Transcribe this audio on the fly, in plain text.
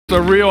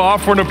A real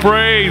offering of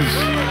praise.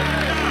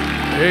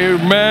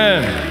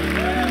 Amen.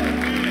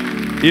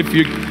 If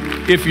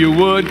you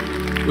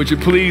would you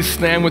please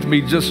stand with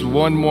me just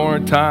one more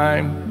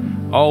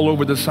time all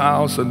over this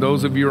house, and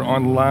those of you who are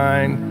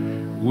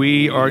online,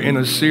 we are in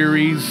a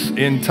series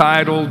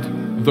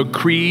entitled The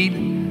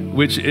Creed,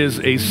 which is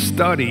a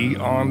study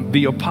on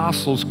the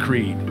Apostles'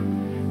 Creed.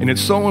 And it's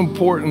so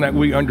important that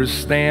we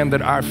understand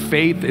that our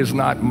faith is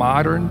not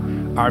modern.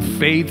 Our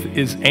faith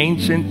is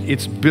ancient.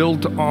 It's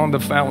built on the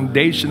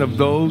foundation of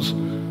those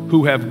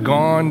who have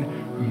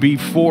gone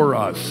before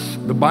us.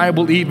 The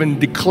Bible even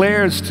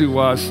declares to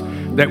us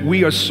that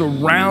we are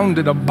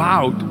surrounded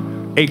about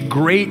a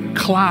great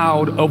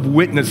cloud of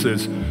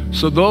witnesses.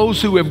 So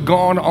those who have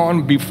gone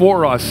on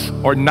before us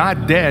are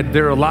not dead,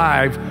 they're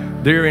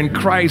alive, they're in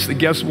Christ, and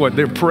guess what?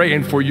 They're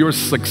praying for your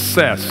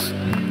success.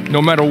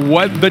 No matter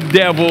what the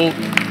devil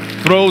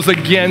throws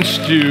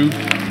against you,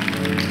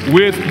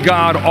 with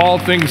God, all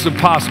things are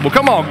possible.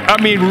 Come on,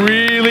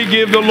 really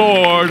give the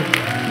Lord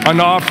an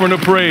offering of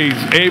praise.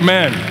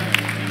 Amen.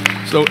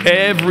 So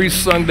every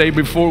Sunday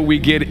before we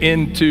get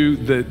into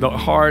the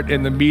heart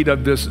and the meat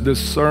of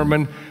this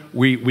sermon,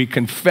 we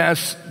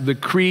confess the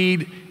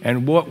creed,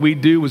 and what we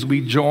do is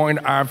we join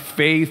our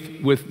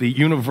faith with the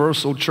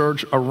universal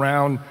church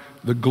around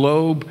the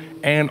globe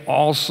and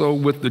also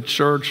with the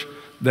church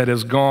that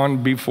has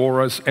gone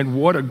before us. And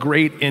what a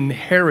great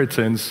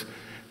inheritance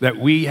that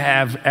we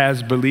have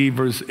as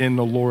believers in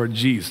the Lord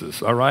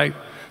Jesus, all right?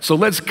 So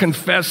let's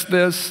confess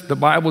this. The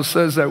Bible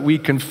says that we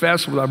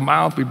confess with our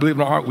mouth, we believe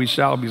in our heart, we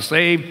shall be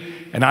saved.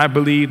 And I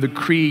believe the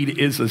creed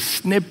is a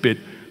snippet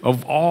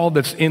of all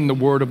that's in the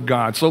Word of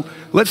God. So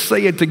let's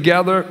say it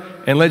together,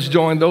 and let's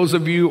join those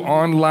of you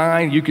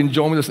online. You can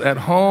join us at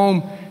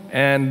home,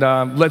 and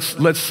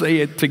let's say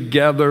it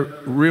together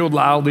real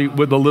loudly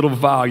with a little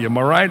volume,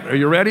 all right? Are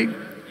you ready?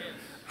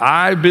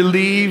 I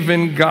believe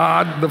in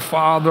God the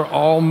Father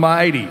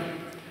Almighty,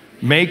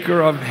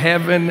 maker of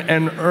heaven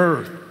and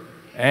earth,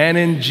 and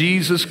in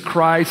Jesus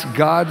Christ,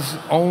 God's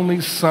only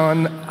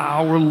Son,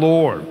 our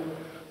Lord,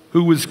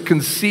 who was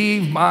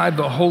conceived by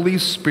the Holy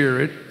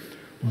Spirit,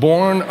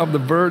 born of the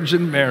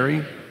Virgin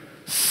Mary,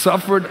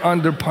 suffered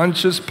under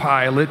Pontius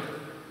Pilate,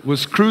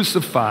 was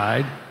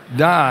crucified,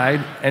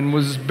 died, and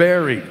was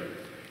buried.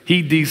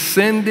 He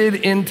descended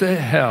into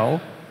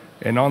hell,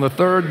 and on the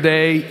third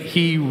day,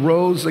 he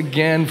rose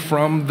again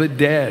from the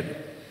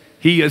dead.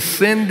 He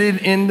ascended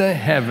into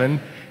heaven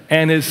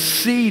and is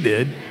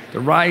seated at the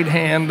right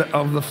hand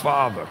of the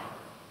Father,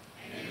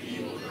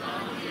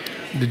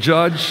 to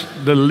judge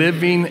the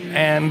living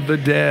and the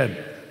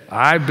dead.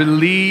 I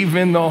believe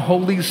in the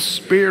Holy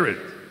Spirit,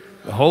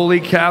 the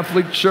Holy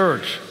Catholic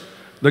Church,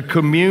 the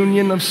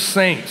communion of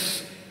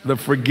saints, the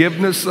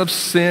forgiveness of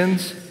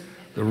sins,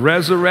 the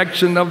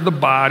resurrection of the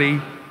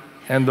body,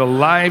 and the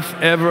life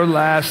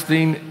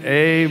everlasting.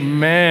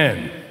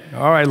 Amen.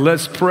 All right,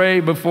 let's pray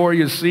before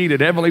you're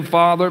seated. Heavenly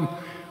Father,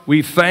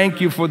 we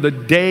thank you for the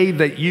day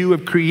that you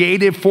have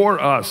created for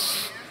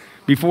us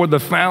before the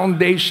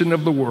foundation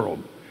of the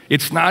world.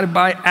 It's not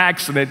by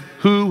accident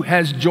who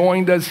has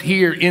joined us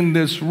here in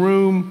this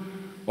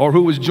room or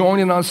who is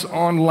joining us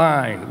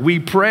online. We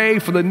pray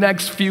for the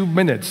next few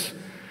minutes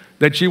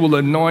that you will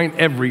anoint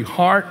every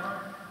heart,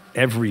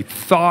 every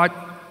thought,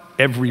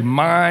 every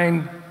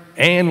mind,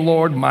 and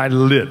Lord, my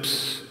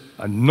lips.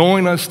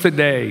 Anoint us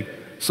today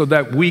so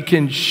that we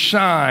can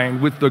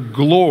shine with the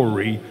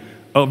glory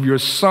of your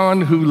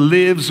Son who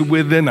lives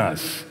within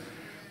us.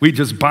 We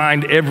just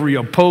bind every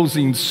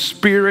opposing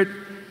spirit,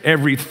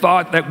 every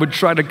thought that would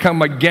try to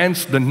come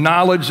against the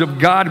knowledge of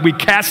God. We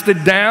cast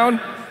it down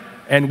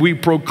and we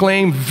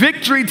proclaim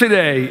victory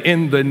today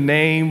in the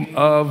name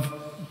of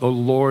the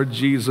Lord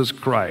Jesus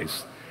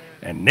Christ.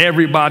 And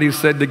everybody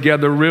said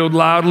together real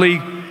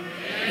loudly,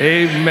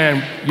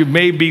 amen. You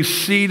may be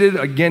seated.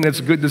 Again,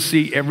 it's good to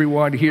see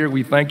everyone here.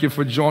 We thank you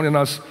for joining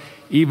us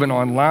even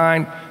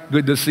online.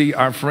 Good to see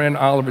our friend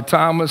Oliver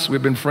Thomas.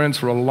 We've been friends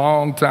for a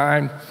long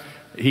time.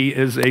 He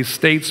is a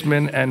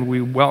statesman, and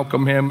we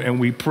welcome him, and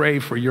we pray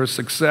for your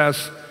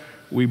success.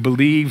 We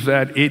believe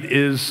that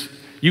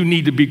you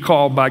need to be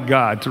called by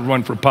God to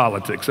run for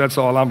politics. That's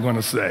all I'm going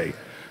to say.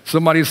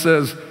 Somebody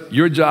says,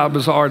 your job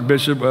is hard,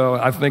 Bishop. Well,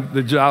 I think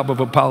the job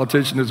of a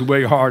politician is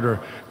way harder.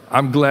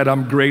 I'm glad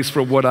I'm graced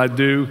for what I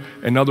do,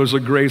 and others are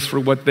graced for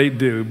what they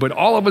do. But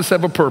all of us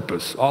have a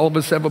purpose. All of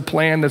us have a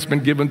plan that's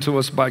been given to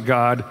us by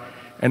God,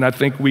 and I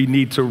think we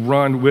need to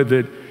run with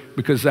it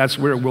because that's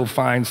where we'll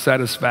find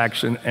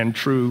satisfaction and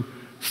true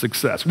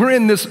success. We're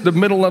in the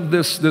middle of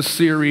this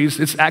series.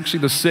 It's actually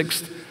the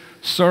 6th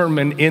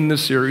sermon in the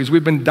series.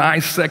 We've been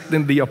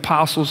dissecting the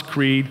Apostles'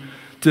 Creed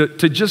to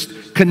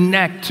just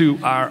connect to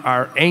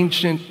our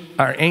ancient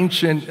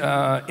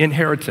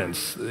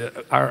inheritance,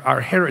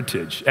 our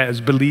heritage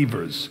as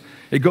believers.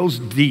 It goes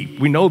deep.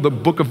 We know the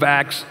book of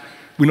Acts,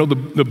 we know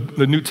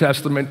the New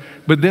Testament,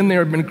 but then there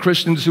have been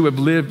Christians who have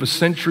lived for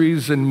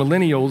centuries and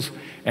millennials,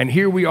 and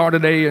here we are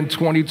today in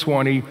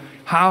 2020,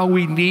 how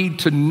we need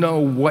to know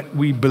what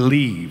we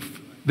believe.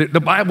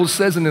 The Bible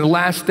says in the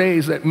last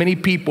days that many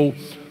people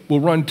will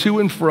run to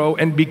and fro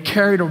and be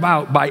carried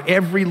about by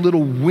every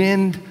little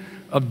wind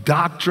of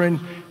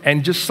doctrine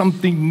and just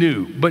something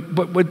new.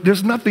 But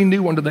there's nothing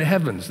new under the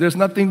heavens. There's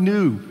nothing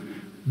new.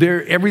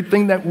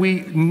 Everything that we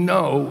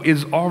know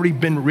is already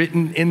been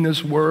written in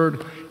this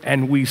word,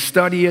 and we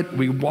study it,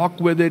 we walk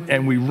with it,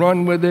 and we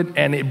run with it,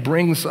 and it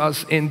brings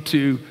us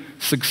into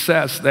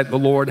success that the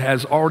Lord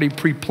has already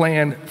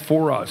pre-planned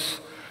for us.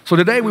 So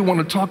today we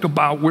want to talk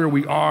about where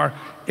we are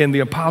in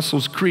the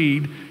Apostles'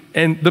 Creed,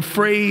 and the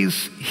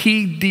phrase,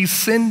 he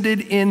descended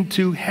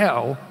into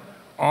hell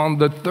on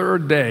the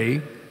third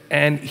day,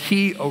 and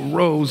he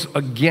arose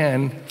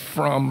again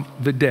from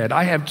the dead.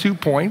 I have 2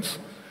 points,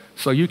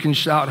 so you can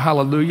shout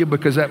hallelujah,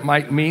 because that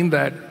might mean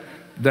that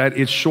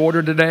it's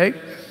shorter today,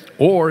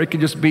 or it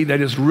could just be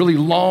that it's really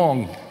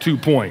long 2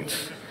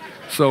 points.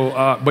 So,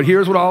 but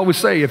here's what I always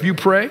say. If you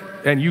pray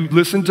and you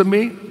listen to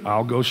me,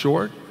 I'll go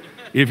short.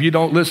 If you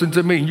don't listen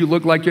to me and you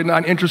look like you're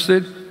not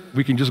interested,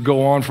 we can just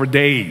go on for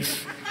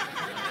days.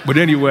 But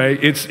anyway,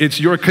 it's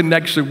your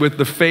connection with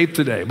the faith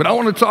today. But I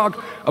want to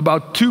talk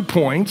about 2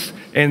 points.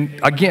 And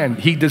again,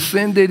 he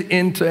descended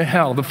into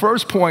hell. The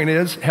first point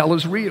is hell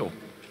is real.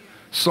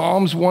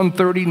 Psalms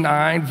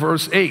 139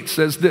 verse 8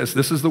 says this.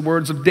 This is the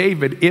words of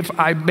David. If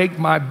I make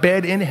my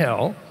bed in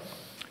hell,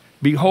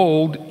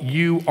 behold,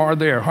 you are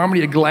there. How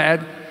many are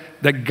glad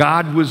that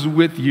God was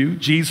with you,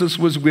 Jesus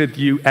was with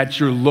you at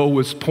your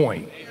lowest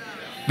point?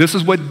 This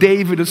is what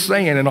David is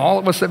saying, and all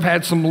of us have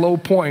had some low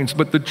points,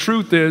 but the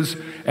truth is,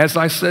 as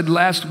I said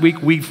last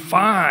week, we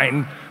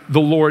find the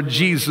Lord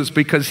Jesus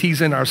because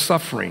he's in our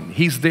suffering.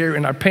 He's there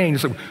in our pain.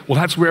 So, well,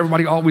 that's where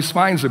everybody always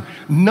finds him.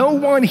 No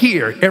one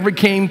here ever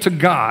came to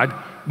God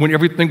when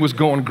everything was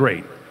going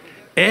great.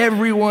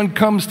 Everyone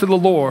comes to the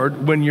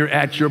Lord when you're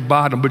at your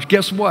bottom. But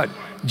guess what?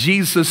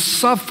 Jesus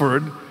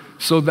suffered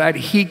so that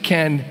he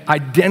can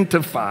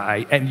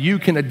identify and you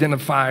can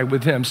identify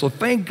with him. So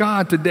thank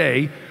God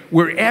today,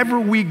 wherever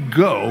we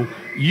go,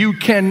 you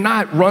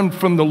cannot run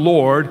from the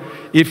Lord.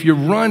 If you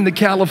run to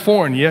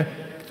California,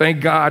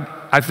 thank God,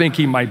 I think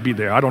he might be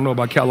there. I don't know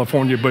about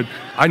California, but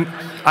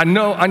I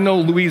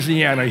know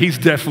Louisiana, he's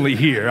definitely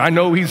here. I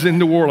know he's in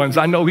New Orleans.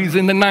 I know he's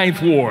in the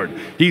 9th Ward.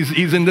 He's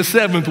in the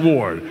 7th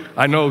Ward.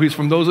 I know he's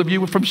from those of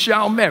you from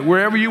Chalmette.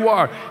 Wherever you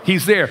are,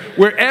 he's there.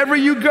 Wherever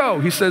you go,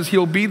 he says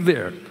he'll be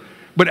there.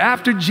 But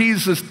after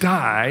Jesus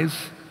dies,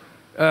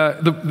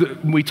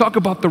 we talk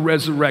about the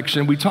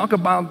resurrection, we talk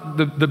about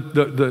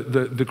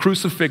the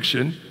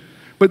crucifixion,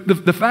 but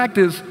the fact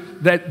is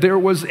that there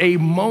was a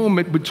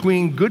moment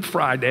between Good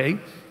Friday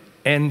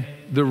and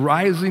the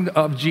rising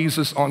of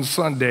Jesus on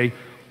Sunday.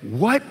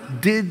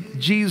 What did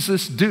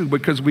Jesus do?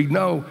 Because we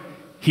know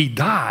he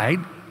died.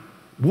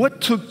 What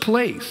took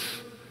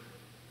place?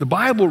 The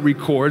Bible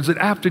records that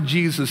after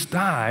Jesus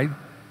died,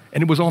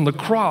 and it was on the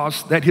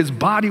cross, that his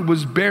body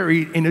was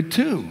buried in a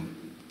tomb.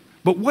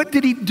 But what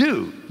did he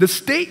do? The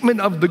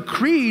statement of the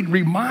creed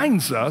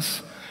reminds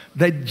us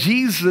that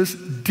Jesus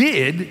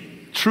did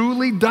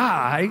truly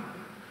die,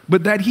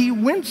 but that he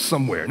went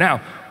somewhere.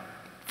 Now,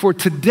 for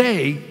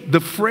today, the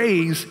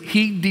phrase,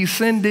 he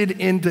descended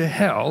into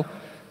hell,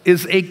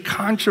 is a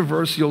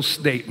controversial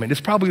statement.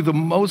 It's probably the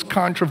most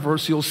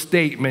controversial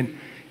statement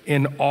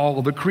in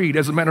all the creed.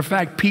 As a matter of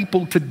fact,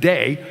 people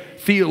today,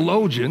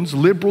 theologians,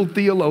 liberal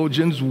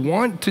theologians,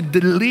 want to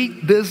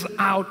delete this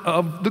out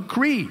of the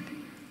creed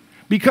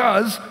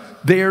because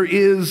there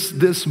is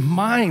this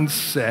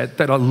mindset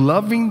that a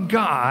loving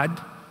God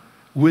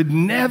would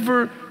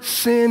never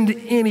send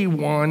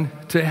anyone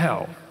to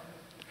hell.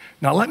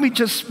 Now, let me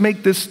just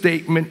make this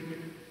statement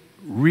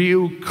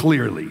real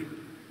clearly.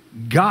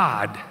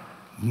 God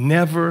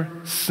never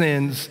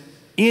sends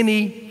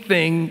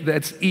anything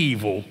that's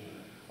evil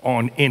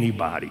on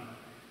anybody.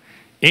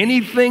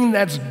 Anything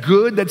that's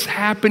good that's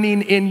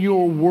happening in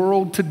your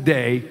world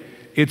today,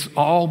 it's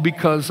all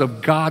because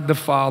of God the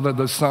Father,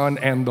 the Son,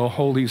 and the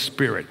Holy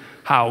Spirit.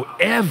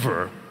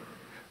 However,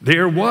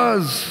 there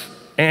was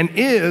and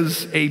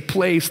is a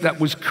place that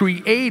was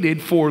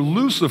created for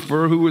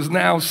Lucifer, who is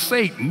now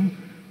Satan.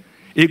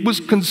 It was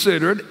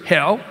considered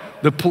hell,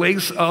 the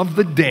place of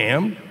the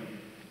damned,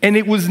 and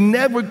it was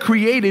never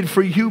created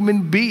for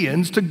human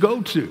beings to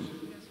go to.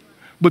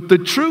 But the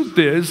truth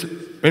is,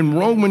 in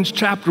Romans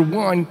chapter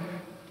 1,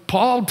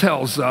 Paul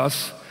tells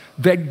us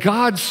that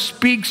God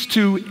speaks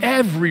to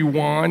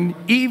everyone,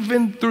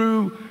 even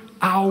through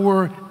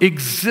our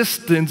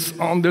existence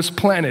on this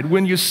planet.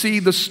 When you see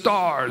the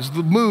stars,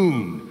 the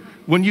moon,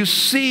 when you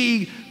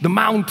see the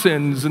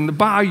mountains and the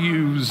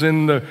bayous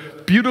and the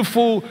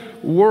beautiful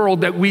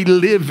world that we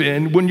live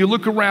in, when you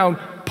look around,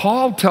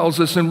 Paul tells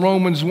us in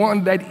Romans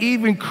 1 that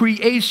even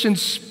creation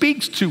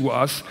speaks to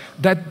us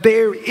that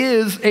there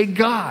is a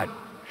God.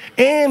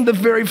 And the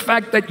very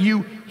fact that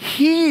you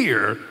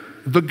hear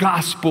the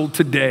gospel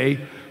today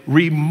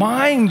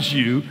reminds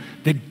you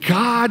that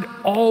God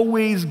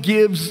always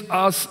gives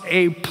us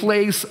a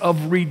place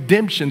of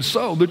redemption.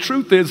 So the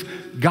truth is,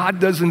 God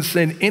doesn't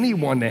send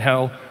anyone to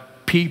hell.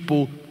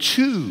 People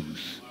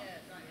choose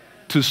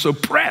to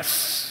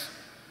suppress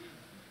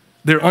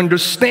their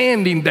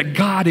understanding that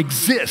God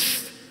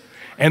exists.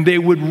 and they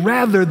would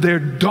rather their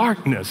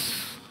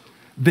darkness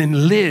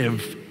than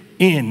live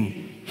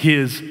in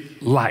his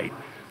light.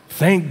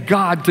 Thank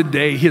God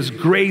today his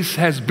grace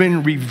has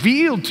been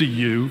revealed to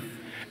you.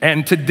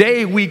 And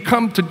today we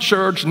come to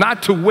church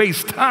not to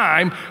waste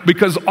time,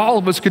 because all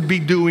of us could be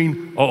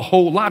doing a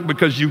whole lot,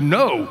 because you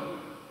know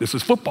this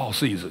is football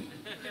season.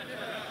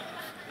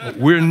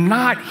 We're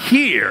not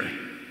here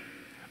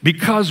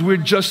because we're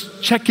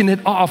just checking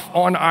it off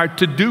on our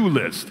to-do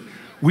list.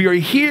 We are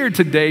here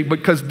today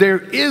because there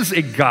is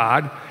a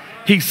God.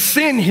 He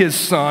sent his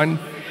son.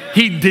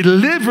 He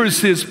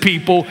delivers his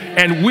people,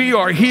 and we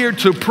are here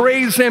to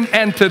praise him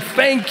and to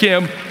thank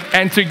him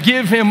and to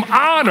give him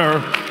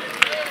honor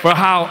for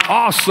how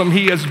awesome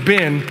he has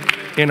been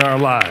in our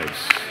lives.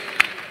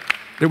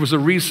 There was a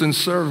recent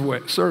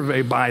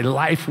survey by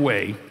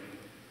Lifeway,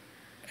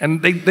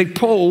 and they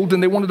polled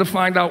and they wanted to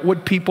find out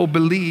what people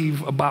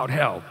believe about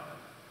hell.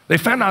 They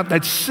found out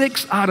that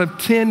 6 out of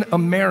 10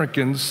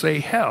 Americans say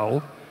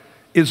hell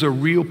is a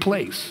real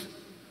place.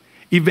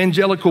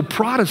 Evangelical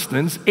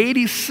Protestants,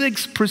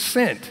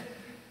 86%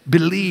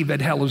 believe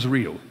that hell is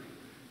real.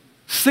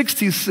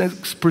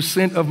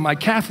 66% of my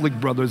Catholic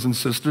brothers and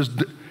sisters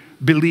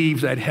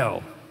believe that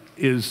hell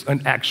is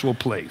an actual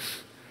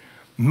place.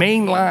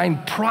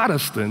 Mainline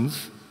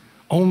Protestants,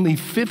 only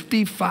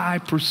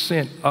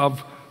 55%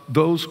 of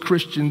those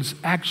Christians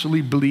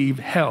actually believe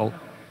hell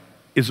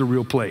is a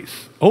real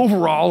place.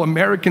 Overall,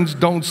 Americans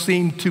don't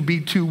seem to be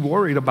too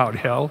worried about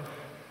hell,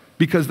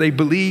 because they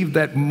believe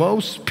that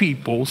most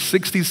people,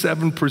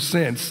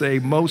 67%, say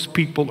most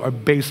people are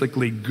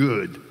basically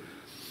good.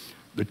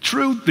 The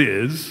truth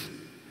is,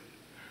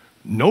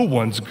 no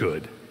one's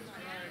good.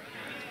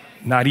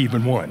 Not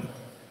even one.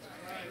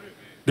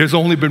 There's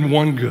only been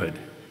one good.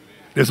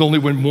 There's only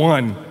been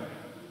one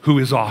who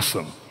is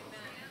awesome.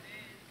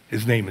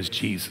 His name is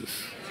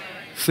Jesus.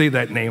 Say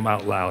that name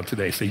out loud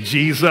today. Say,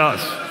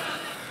 Jesus.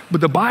 But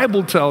the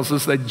Bible tells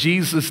us that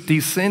Jesus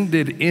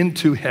descended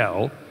into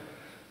hell,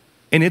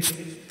 and it's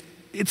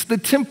the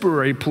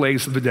temporary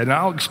place of the dead. And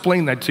I'll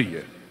explain that to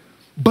you.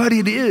 But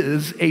it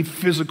is a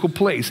physical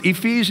place.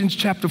 Ephesians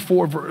chapter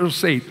 4,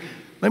 verse 8.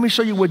 Let me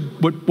show you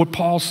what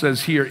Paul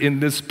says here in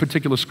this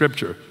particular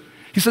scripture.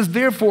 He says,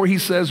 therefore, he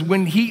says,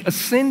 when he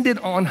ascended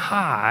on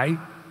high,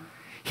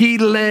 he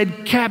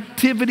led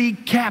captivity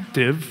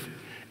captive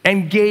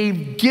and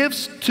gave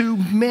gifts to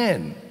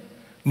men.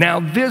 Now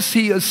this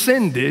he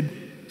ascended,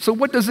 so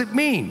what does it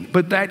mean?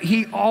 But that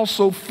he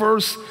also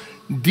first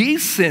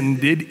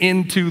descended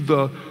into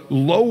the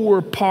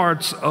lower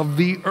parts of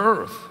the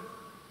earth.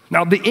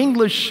 Now, the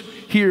English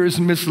here is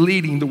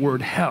misleading the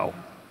word hell.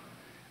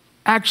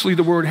 Actually,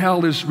 the word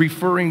hell is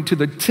referring to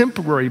the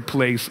temporary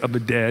place of the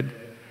dead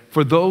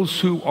for those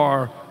who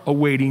are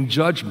awaiting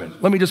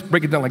judgment. Let me just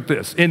break it down like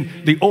this. In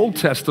the Old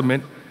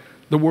Testament,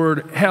 the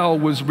word hell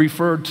was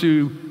referred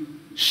to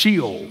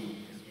Sheol,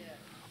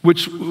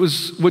 which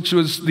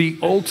was the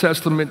Old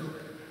Testament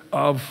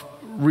of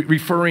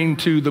referring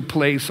to the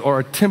place, or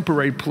a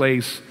temporary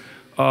place,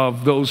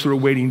 of those who are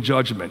awaiting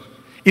judgment.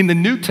 In the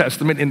New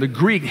Testament, in the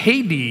Greek,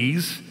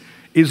 Hades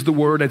is the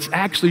word that's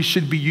actually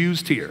should be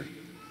used here.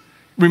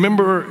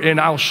 Remember,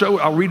 and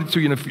I'll read it to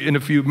you in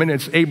a few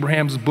minutes,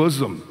 Abraham's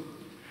bosom,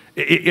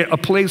 a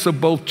place of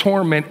both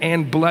torment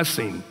and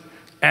blessing,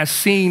 as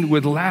seen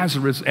with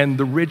Lazarus and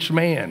the rich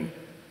man.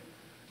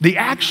 The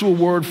actual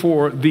word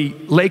for the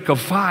lake of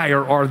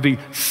fire, or the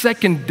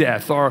second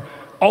death, or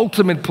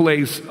ultimate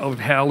place of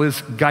hell,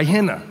 is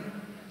Gehenna.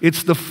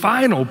 It's the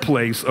final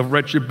place of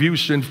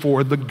retribution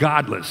for the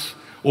godless,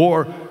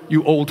 or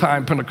you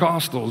old-time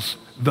Pentecostals,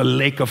 the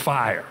lake of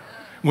fire.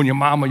 When your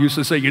mama used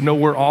to say, you know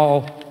where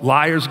all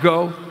liars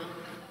go?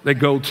 They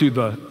go to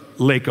the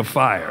lake of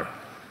fire.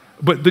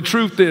 But the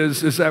truth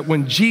is that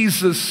when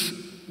Jesus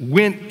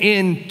went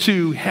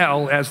into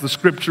hell, as the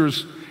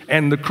scriptures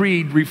and the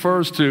creed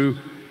refers to,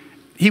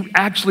 he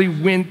actually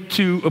went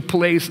to a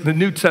place in the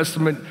New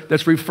Testament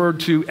that's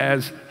referred to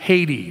as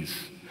Hades.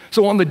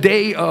 So on the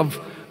day of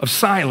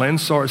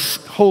silence, or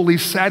Holy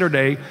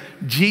Saturday,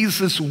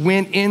 Jesus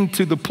went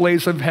into the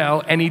place of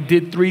hell, and he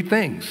did 3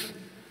 things.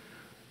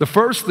 The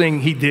first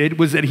thing he did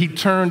was that he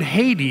turned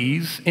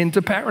Hades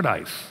into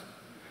paradise.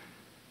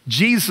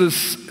 Jesus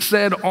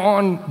said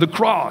on the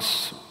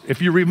cross,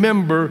 if you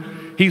remember,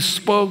 he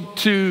spoke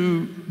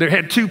to, there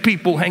had 2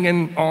 people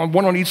hanging on,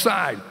 one on each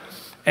side,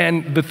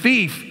 and the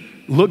thief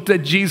looked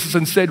at Jesus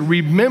and said,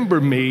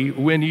 remember me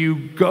when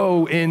you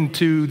go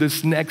into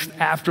this next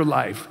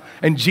afterlife.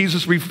 And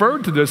Jesus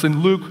referred to this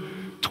in Luke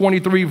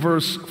 23,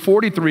 verse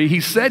 43.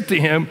 He said to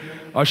him,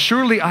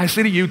 surely I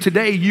say to you,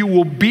 today you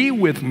will be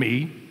with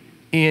me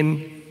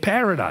in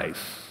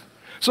paradise.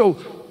 So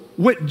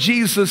what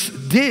Jesus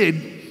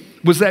did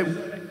was that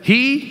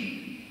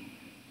he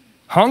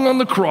hung on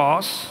the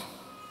cross,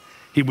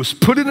 he was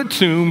put in a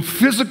tomb,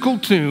 physical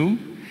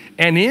tomb,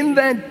 and in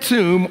that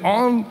tomb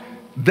on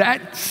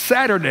that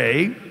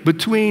Saturday,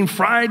 between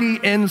Friday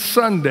and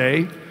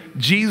Sunday,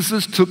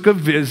 Jesus took a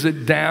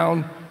visit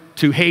down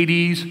to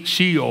Hades,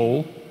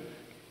 Sheol,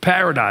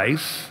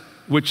 paradise,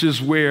 which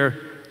is where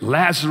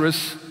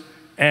Lazarus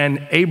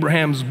and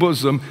Abraham's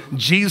bosom.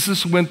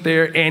 Jesus went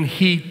there and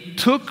he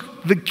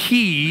took the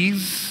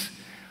keys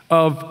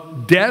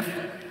of death,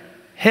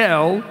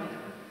 hell,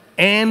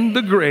 and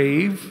the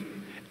grave,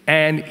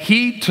 and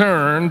he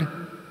turned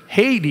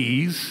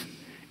Hades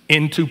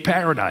into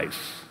paradise.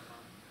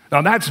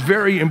 Now that's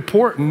very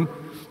important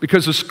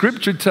because the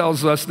scripture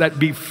tells us that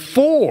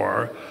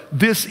before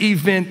this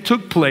event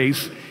took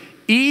place,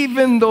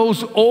 even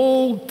those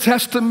Old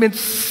Testament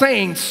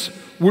saints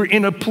were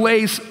in a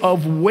place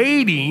of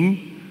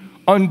waiting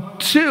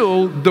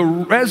until the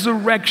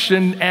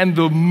resurrection and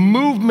the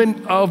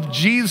movement of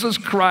Jesus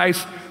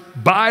Christ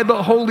by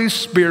the Holy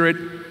Spirit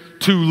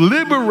to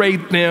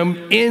liberate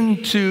them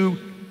into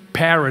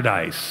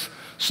paradise.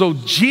 So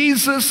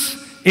Jesus,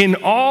 in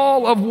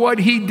all of what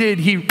he did,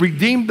 he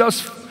redeemed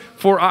us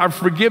for our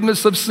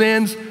forgiveness of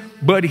sins,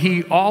 but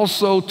he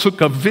also took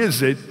a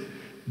visit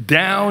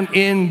down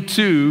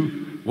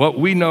into what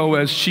we know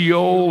as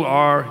Sheol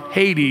or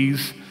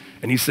Hades,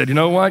 and he said, you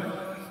know what?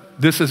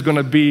 This is going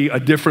to be a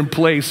different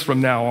place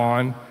from now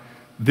on.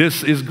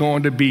 This is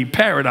going to be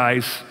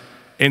paradise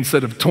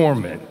instead of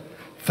torment.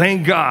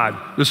 Thank God.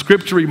 The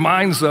scripture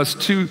reminds us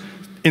too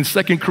in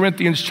 2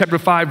 Corinthians chapter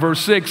 5,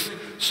 verse 6,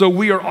 so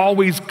we are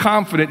always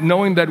confident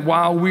knowing that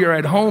while we are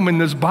at home in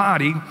this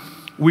body,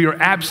 we are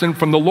absent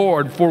from the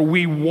Lord, for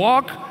we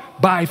walk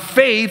by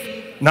faith,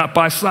 not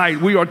by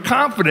sight. We are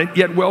confident,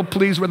 yet well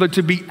pleased, whether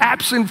to be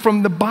absent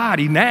from the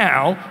body.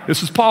 Now,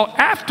 this is Paul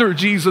after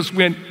Jesus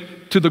went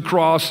to the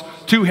cross,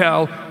 to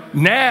hell.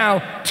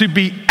 Now, to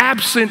be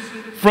absent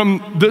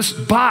from this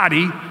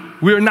body,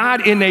 we're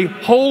not in a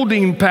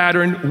holding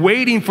pattern,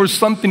 waiting for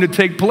something to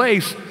take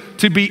place.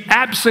 To be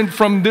absent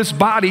from this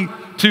body,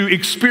 to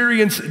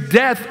experience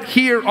death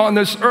here on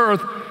this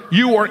earth,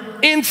 you are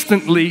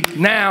instantly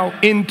now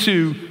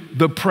into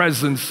the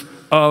presence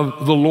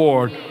of the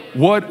Lord.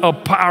 What a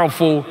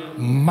powerful,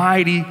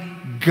 mighty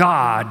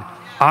God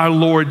our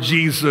Lord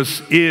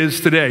Jesus is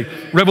today.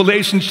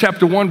 Revelation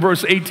chapter 1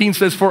 verse 18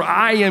 says, for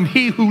I am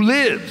he who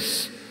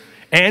lives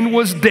and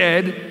was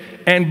dead,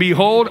 and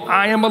behold,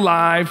 I am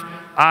alive.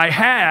 I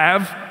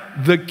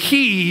have the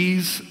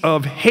keys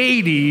of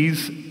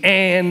Hades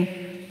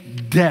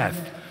and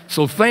death.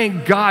 So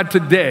thank God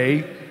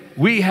today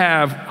we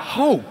have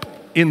hope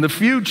in the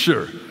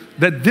future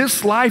that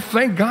this life,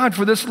 thank God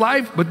for this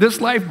life, but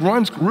this life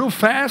runs real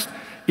fast.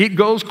 It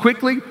goes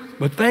quickly,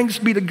 but thanks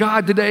be to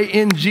God today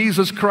in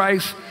Jesus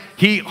Christ.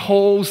 He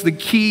holds the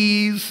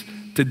keys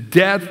to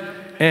death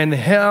and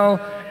hell.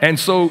 And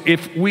so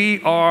if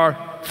we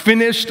are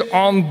finished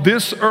on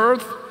this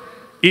earth,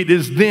 it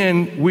is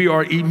then we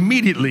are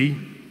immediately,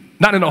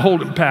 not in a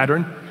holding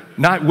pattern,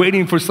 not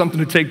waiting for something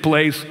to take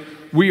place.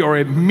 We are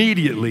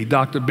immediately,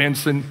 Dr.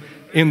 Benson,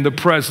 in the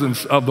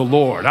presence of the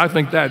Lord. I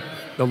think that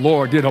the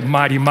Lord did a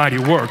mighty, mighty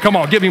work. Come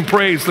on, give him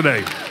praise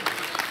today.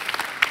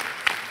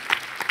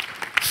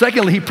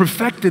 Secondly, he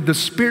perfected the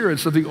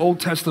spirits of the Old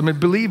Testament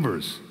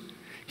believers.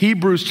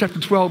 Hebrews chapter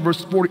 12,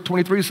 verse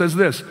 23 says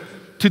this,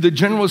 to the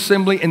general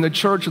assembly in the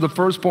church of the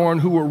firstborn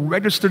who were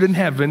registered in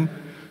heaven,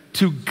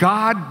 to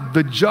God,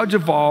 the judge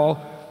of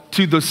all,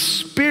 to the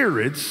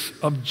spirits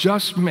of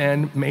just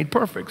men made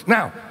perfect.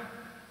 Now,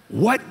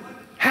 what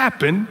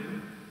happened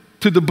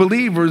to the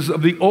believers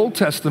of the Old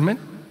Testament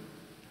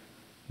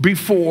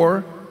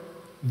before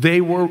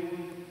there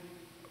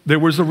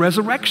was a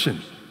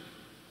resurrection?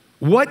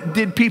 What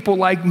did people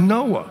like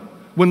Noah,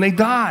 when they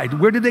died,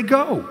 where did they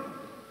go?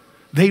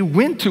 They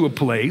went to a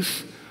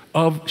place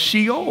of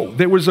Sheol.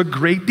 There was a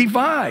great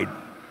divide.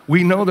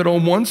 We know that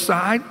on one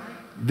side,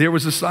 there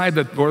was a side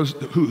that was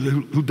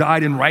who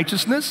died in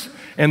righteousness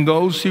and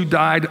those who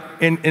died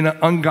in an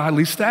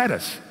ungodly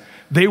status.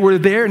 They were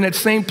there in that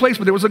same place,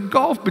 but there was a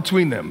gulf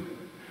between them.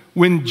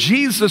 When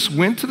Jesus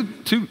went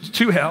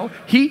to hell,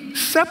 he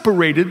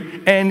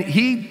separated and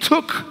he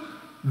took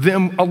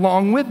them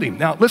along with him.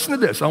 Now, listen to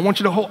this. I want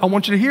you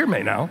to hear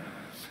me now.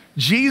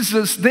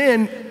 Jesus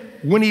then,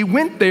 when he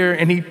went there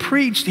and he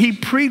preached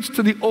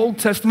to the Old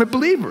Testament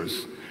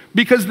believers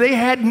because they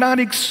had not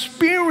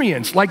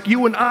experienced, like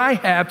you and I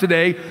have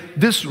today,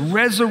 this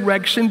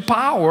resurrection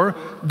power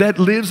that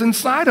lives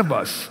inside of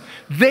us.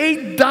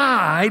 They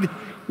died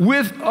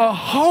with a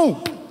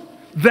hope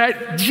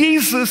that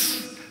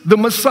Jesus, the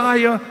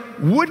Messiah,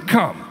 would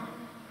come.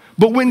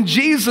 But when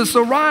Jesus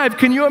arrived,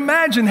 can you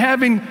imagine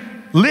having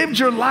lived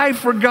your life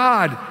for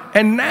God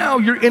and now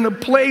you're in a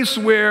place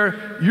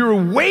where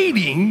you're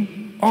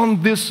waiting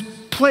on this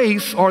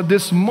place or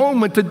this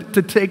moment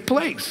to take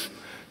place?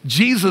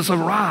 Jesus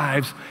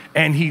arrives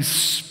and he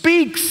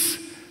speaks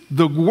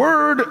the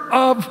word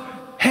of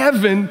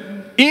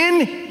heaven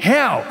in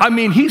hell. I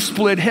mean, he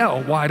split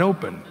hell wide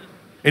open.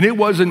 And it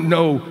wasn't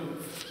no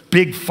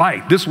big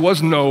fight. This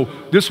was no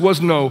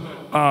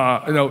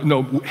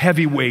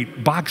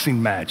heavyweight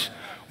boxing match.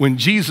 When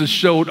Jesus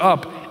showed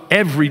up,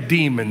 every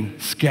demon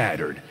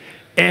scattered.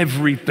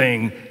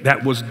 Everything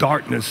that was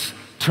darkness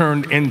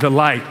turned into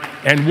light.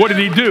 And what did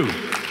he do?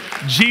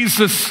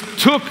 Jesus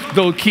took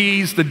the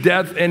keys to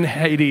death and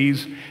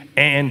Hades,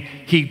 and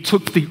he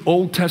took the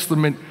Old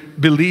Testament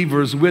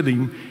believers with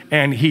him,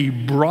 and he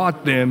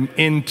brought them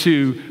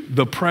into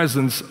the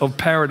presence of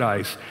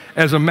paradise.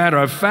 As a matter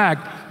of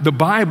fact, the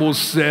Bible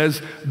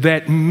says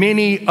that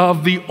many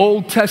of the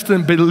Old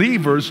Testament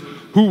believers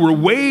who were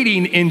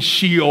waiting in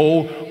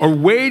Sheol or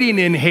waiting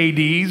in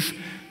Hades,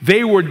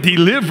 they were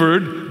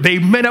delivered. They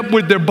met up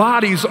with their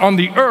bodies on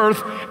the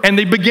earth, and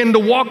they began to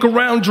walk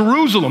around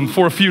Jerusalem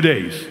for a few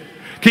days.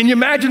 Can you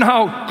imagine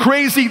how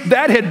crazy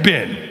that had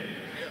been?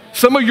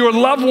 Some of your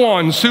loved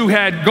ones who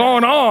had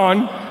gone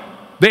on,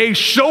 they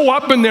show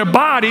up in their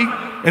body,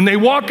 and they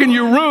walk in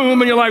your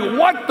room, and you're like,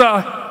 what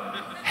the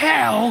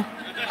hell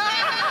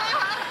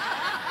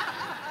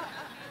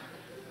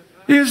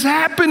is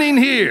happening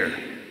here?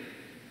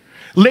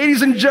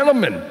 Ladies and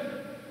gentlemen,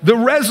 the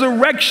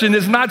resurrection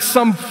is not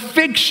some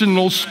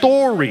fictional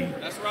story.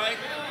 That's right.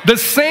 The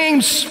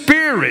same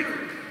Spirit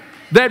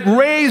that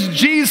raised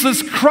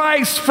Jesus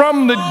Christ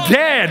from the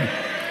dead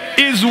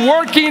is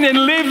working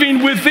and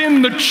living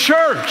within the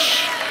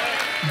church.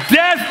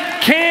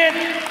 Death can't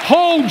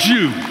hold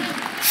you.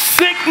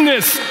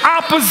 Sickness,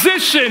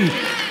 opposition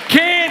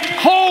can't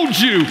hold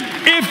you.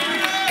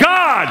 If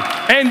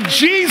God and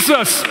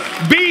Jesus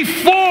be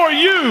for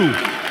you,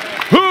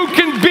 who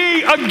can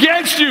be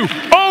against you?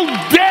 Oh,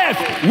 death,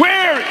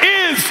 where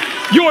is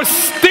your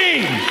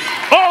sting?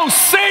 Oh,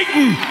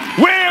 Satan,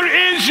 where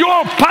is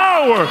your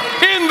power?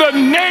 In the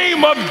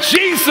name of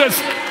Jesus,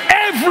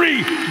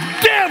 every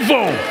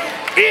devil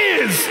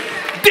is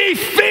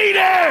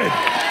defeated.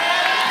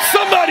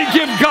 Somebody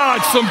give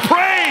God some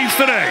praise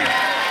today.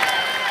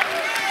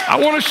 I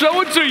want to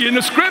show it to you in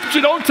the scripture.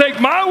 Don't take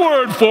my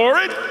word for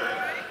it.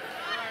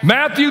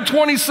 Matthew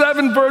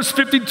 27, verse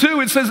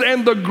 52, it says,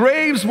 and the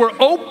graves were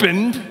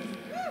opened,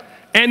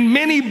 and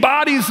many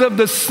bodies of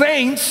the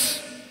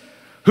saints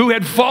who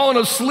had fallen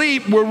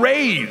asleep were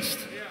raised.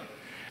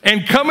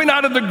 And coming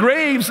out of the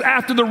graves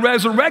after the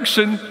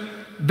resurrection,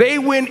 they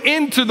went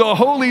into the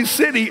holy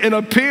city and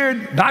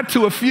appeared not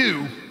to a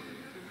few,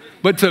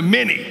 but to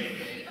many.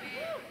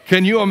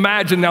 Can you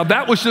imagine? Now,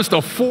 that was just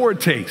a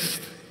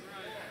foretaste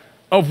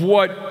of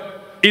what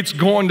it's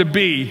going to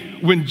be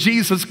when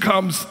Jesus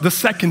comes the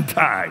second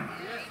time.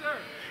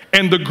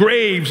 And the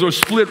graves are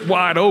split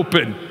wide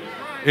open,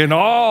 and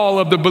all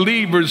of the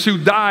believers who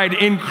died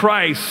in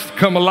Christ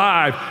come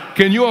alive.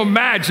 Can you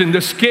imagine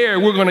the scare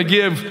we're going to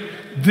give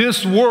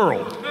this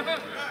world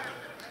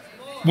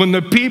when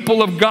the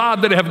people of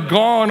God that have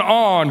gone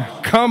on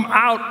come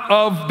out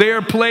of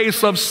their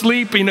place of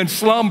sleeping and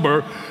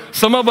slumber?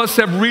 Some of us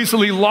have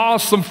recently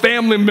lost some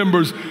family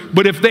members,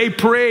 but if they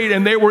prayed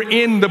and they were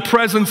in the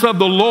presence of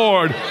the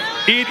Lord,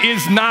 it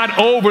is not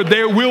over.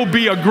 There will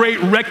be a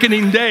great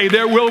reckoning day.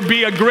 There will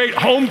be a great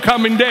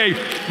homecoming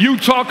day. You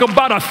talk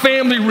about a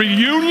family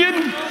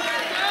reunion,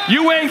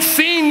 you ain't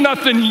seen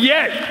nothing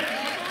yet.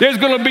 There's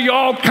going to be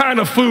all kind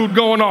of food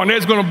going on.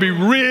 There's going to be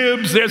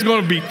ribs. There's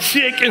going to be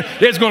chicken.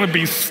 There's going to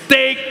be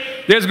steak.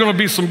 There's going to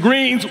be some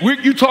greens.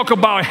 You talk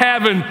about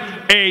having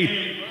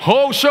a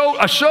whole show,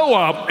 a show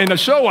up and a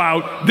show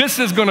out. This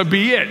is going to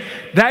be it.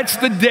 That's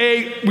the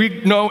day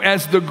we know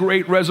as the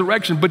great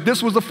resurrection. But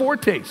this was a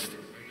foretaste.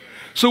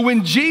 So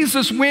when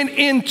Jesus went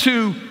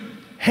into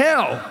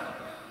hell,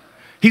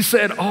 he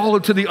said all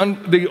to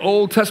the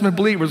Old Testament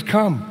believers,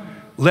 come,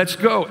 let's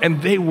go.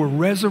 And they were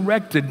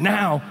resurrected.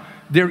 Now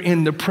they're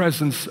in the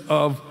presence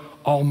of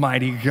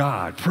Almighty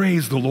God.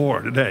 Praise the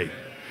Lord today.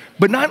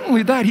 But not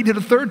only that, he did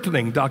a third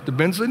thing, Dr.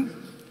 Benson.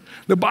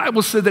 The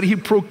Bible said that he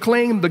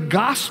proclaimed the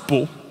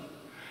gospel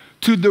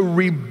to the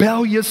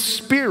rebellious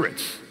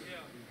spirits.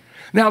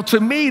 Now, to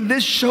me,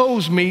 this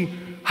shows me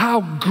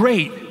how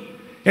great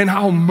and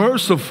how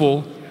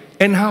merciful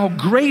and how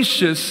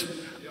gracious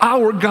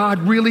our God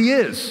really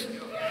is.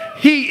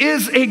 He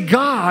is a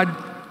God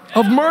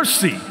of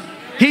mercy.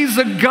 He's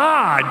a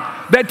God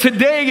that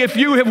today, if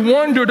you have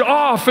wandered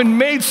off and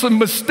made some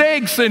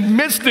mistakes and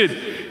missed it,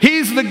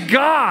 he's the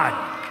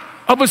God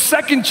of a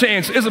second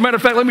chance. As a matter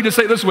of fact, let me just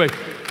say it this way.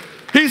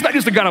 He's not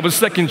just a God of a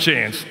second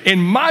chance. In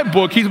my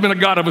book, he's been a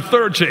God of a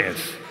third chance.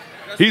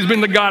 He's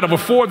been the God of a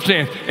fourth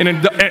chance. And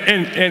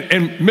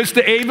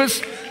Mr.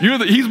 Avis,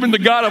 he's been the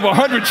God of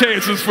 100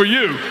 chances for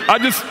you. I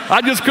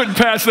just couldn't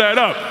pass that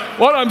up.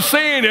 What I'm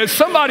saying is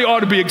somebody ought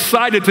to be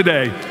excited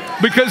today,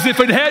 because if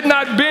it had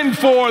not been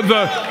for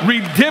the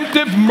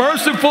redemptive,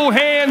 merciful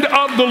hand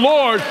of the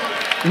Lord,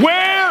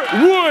 where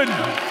would,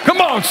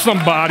 come on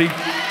somebody,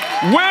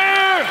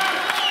 where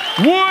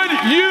would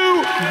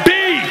you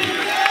be?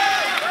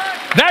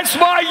 That's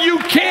why you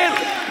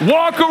can't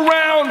walk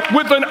around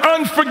with an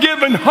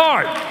unforgiven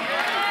heart.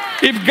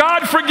 If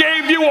God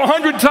forgave you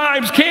 100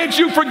 times, can't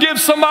you forgive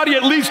somebody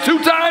at least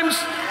 2 times?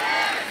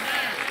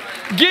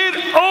 Get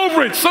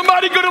over it.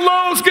 Somebody go to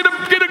Lowe's, get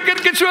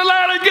you a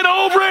ladder, get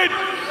over it.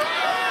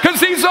 Because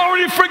he's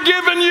already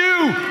forgiven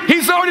you.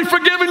 He's already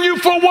forgiven you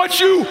for what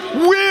you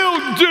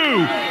will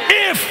do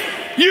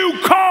if you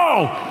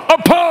call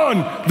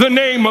upon the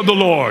name of the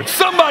Lord.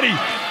 Somebody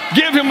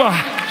give him a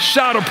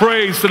shout of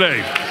praise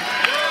today.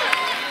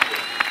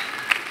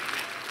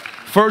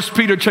 1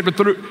 Peter chapter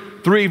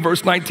 3,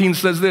 verse 19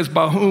 says this,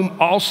 by whom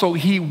also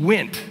he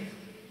went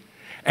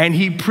And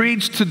he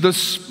preached to the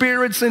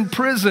spirits in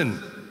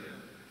prison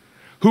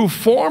who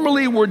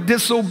formerly were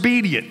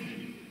disobedient.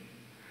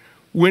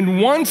 When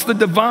once the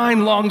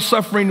divine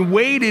long-suffering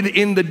waited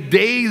in the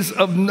days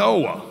of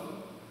Noah,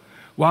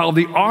 while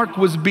the ark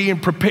was being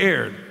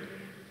prepared,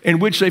 in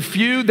which a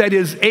few, that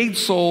is 8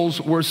 souls,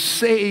 were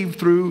saved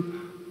through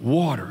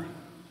water.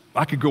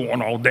 I could go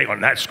on all day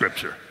on that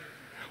scripture.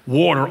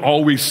 Water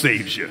always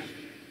saves you.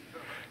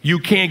 You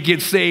can't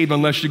get saved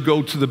unless you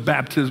go to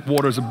the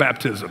waters of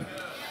baptism.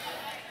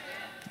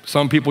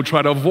 Some people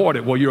try to avoid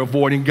it. Well, you're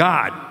avoiding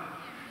God.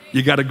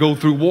 You got to go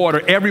through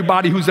water.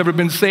 Everybody who's ever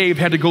been saved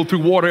had to go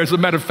through water. As a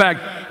matter of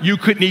fact, you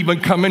couldn't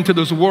even come into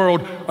this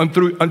world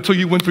until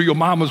you went through your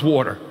mama's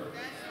water.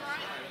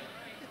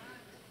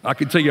 I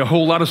could tell you a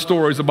whole lot of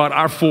stories about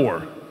our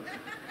 4.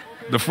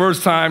 The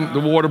first time the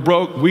water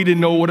broke, we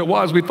didn't know what it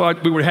was. We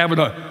thought we were having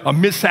a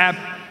mishap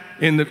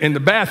in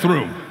the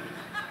bathroom.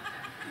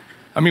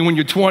 I mean, when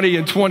you're 20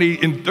 and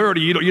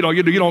 30, you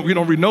don't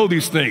really know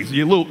these things.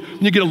 When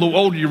you get a little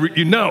older,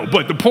 you know.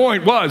 But the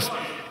point was,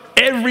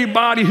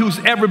 everybody who's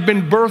ever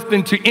been birthed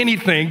into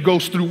anything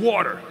goes through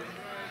water.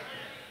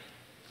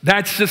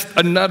 That's just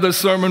another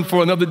sermon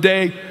for another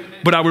day,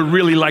 but I would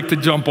really like to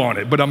jump on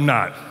it, but I'm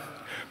not.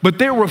 But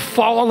there were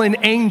fallen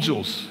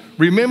angels.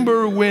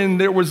 Remember when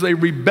there was a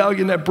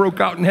rebellion that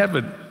broke out in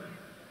heaven?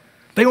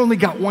 They only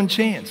got one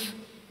chance.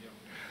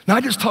 Now,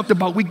 I just talked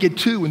about we get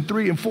 2 and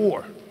 3 and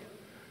 4.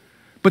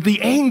 But the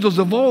angels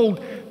of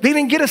old, they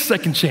didn't get a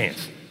second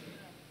chance.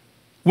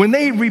 When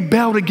they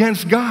rebelled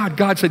against God,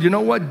 God said, you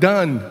know what?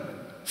 Done.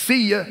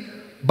 See ya.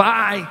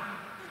 Bye.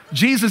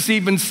 Jesus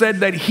even said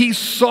that he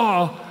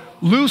saw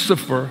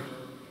Lucifer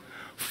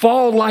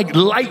fall like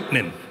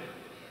lightning.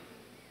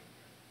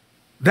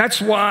 That's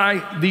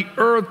why the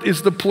earth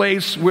is the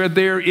place where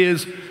there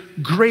is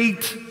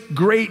great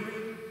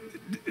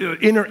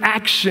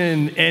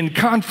interaction and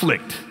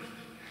conflict.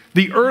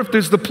 The earth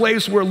is the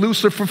place where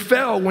Lucifer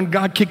fell when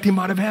God kicked him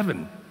out of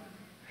heaven.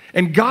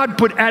 And God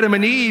put Adam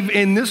and Eve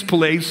in this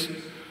place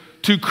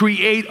to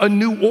create a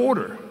new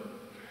order.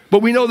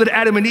 But we know that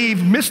Adam and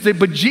Eve missed it,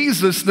 but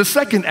Jesus, the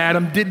second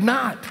Adam, did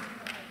not.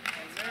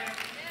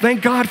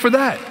 Thank God for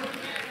that.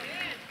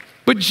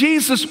 But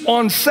Jesus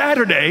on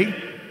Saturday,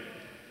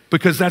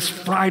 because that's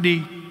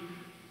Friday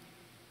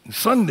and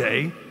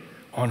Sunday,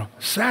 on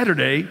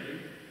Saturday,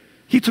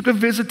 he took a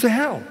visit to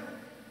hell.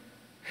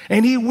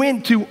 And he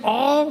went to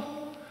all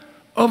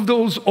of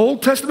those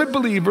Old Testament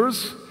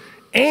believers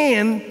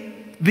and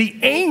the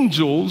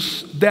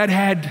angels that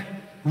had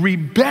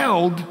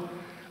rebelled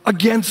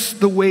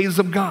against the ways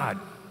of God.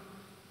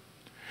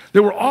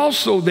 There were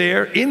also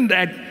there in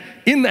that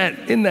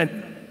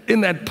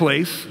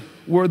place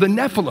were the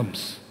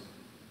Nephilims,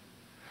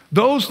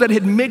 those that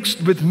had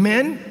mixed with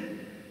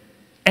men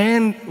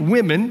and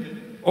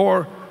women,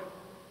 or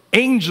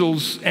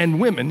angels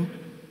and women,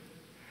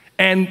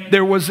 and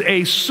there was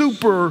a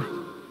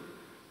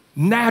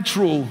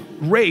supernatural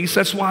race.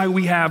 That's why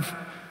we have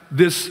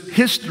this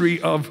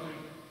history of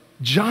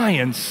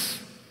giants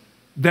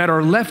that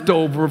are left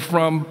over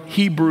from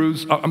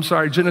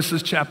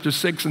Genesis chapter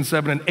 6 and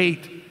 7 and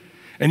 8.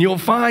 And you'll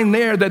find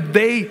there that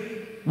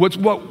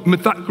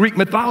Greek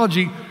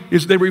mythology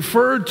is they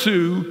referred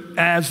to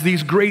as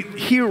these great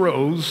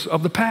heroes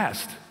of the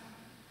past.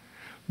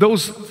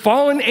 Those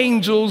fallen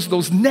angels,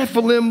 those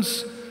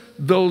Nephilims,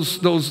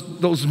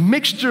 those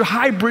mixture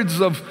hybrids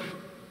of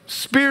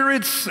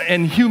spirits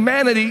and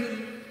humanity,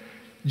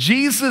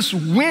 Jesus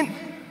went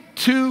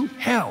to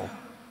hell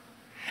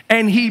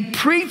and he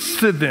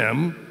preached to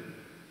them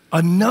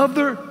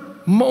another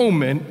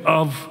moment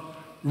of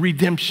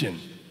redemption.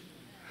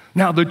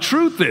 Now, the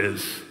truth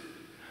is,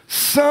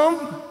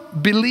 some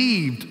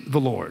believed the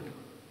Lord,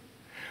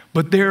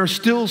 but there are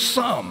still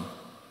some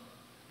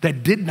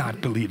that did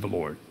not believe the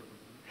Lord.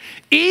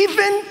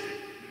 Even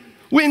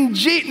when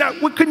now,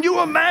 can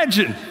you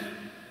imagine?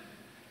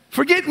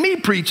 Forget me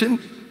preaching.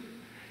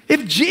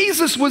 If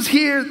Jesus was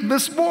here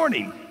this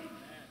morning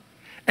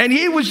and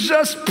he was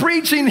just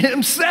preaching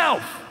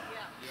himself,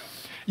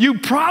 you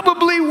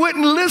probably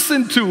wouldn't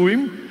listen to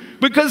him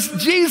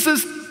because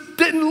Jesus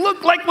didn't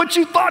look like what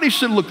you thought he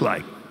should look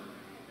like.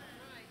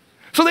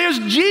 So there's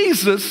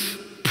Jesus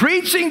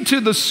preaching to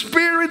the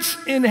spirits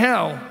in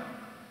hell,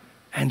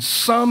 and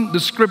the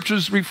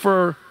scriptures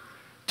refer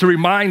to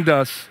remind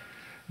us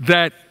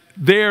that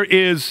there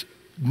is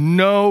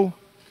no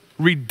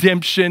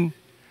redemption,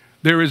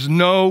 there is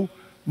no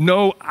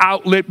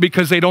outlet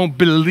because they don't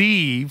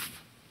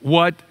believe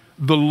what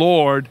the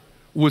Lord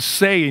was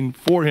saying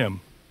for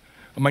him.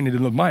 I might need a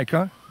little mic,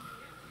 huh?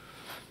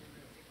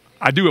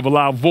 I do have a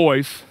loud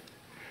voice,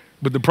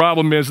 but the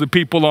problem is the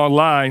people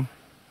online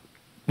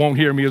won't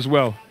hear me as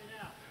well.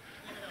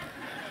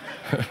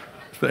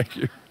 Thank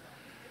you.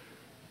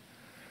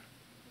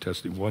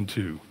 Testing 1,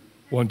 2.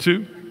 1,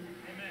 2.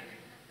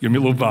 Give me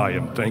a little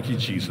volume. Thank you,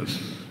 Jesus.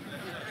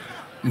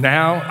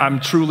 Now I'm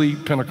truly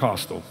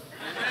Pentecostal.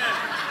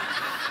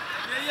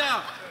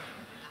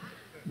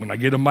 When I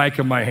get a mic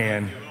in my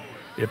hand,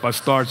 if I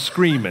start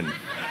screaming,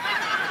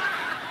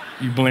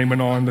 you blame it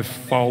on the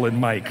fallen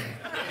mic.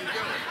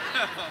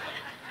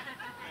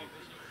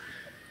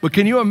 But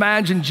can you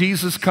imagine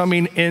Jesus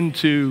coming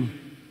into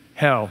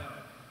hell,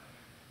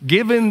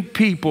 giving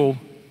people,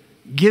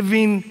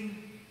 giving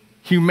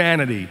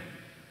humanity,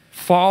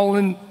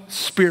 fallen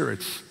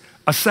spirits,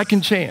 a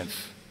second chance,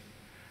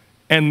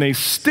 and they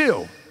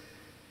still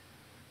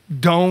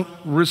don't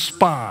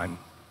respond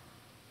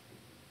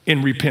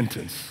in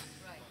repentance?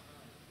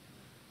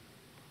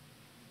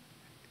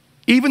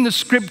 Even the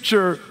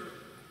scripture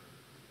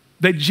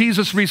that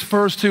Jesus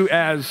refers to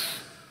as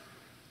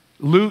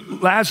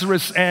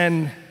Lazarus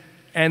and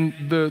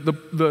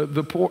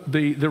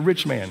the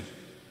rich man,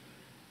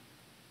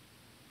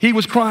 he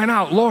was crying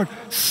out, Lord,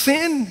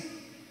 send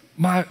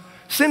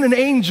an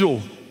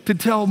angel to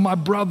tell my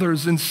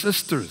brothers and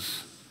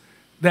sisters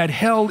that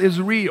hell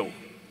is real.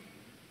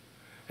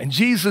 And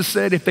Jesus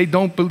said, if they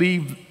don't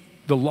believe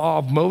the law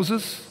of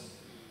Moses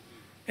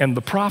and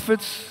the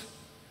prophets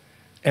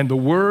and the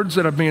words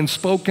that are being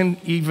spoken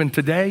even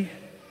today,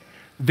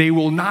 they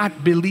will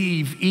not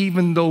believe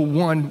even though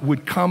one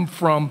would come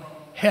from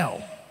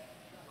hell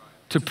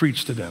to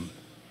preach to them.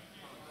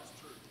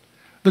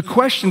 The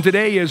question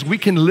today is, we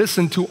can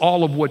listen to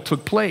all of what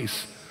took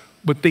place,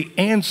 but the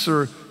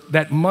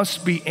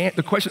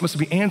question must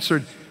be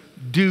answered,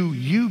 do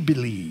you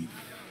believe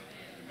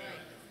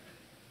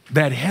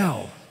that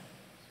hell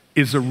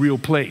is a real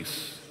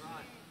place?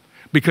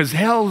 Because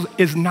hell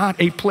is not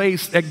a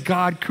place that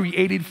God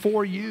created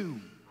for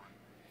you.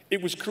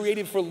 It was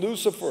created for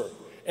Lucifer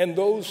and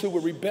those who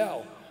will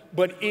rebel.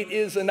 But it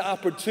is an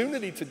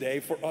opportunity today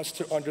for us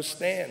to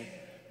understand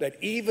that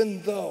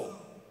even though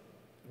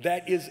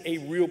that is a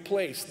real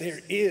place, there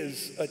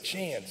is a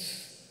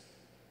chance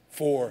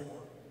for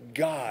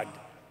God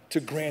to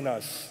grant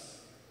us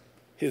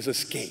his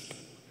escape.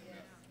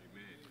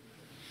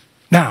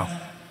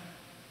 Now,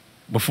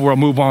 before I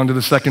move on to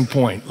the second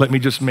point, let me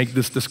just make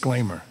this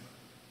disclaimer.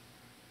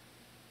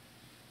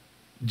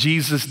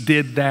 Jesus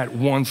did that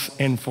once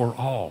and for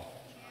all.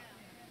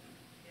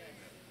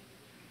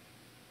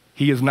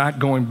 He is not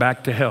going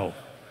back to hell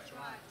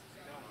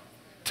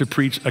to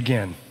preach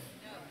again.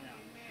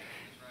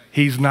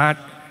 He's not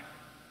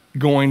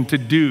going to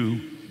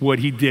do what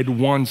he did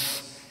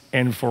once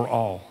and for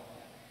all.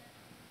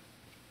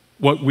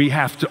 What we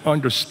have to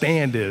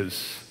understand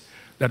is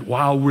that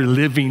while we're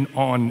living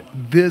on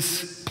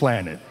this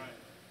planet,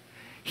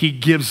 he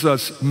gives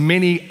us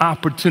many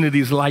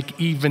opportunities, like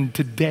even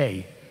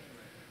today,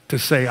 to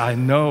say, I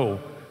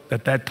know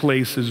that that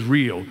place is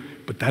real,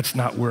 but that's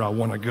not where I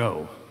want to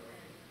go.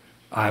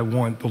 I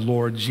want the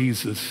Lord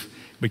Jesus,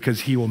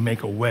 because he will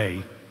make a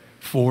way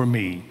for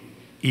me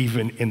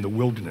even in the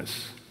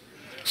wilderness.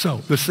 So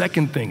the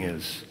second thing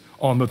is,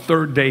 on the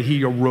third day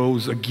he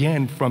arose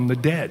again from the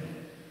dead.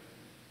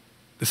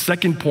 The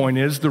second point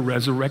is, the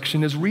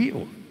resurrection is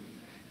real.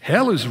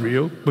 Hell is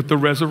real, but the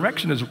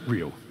resurrection is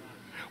real.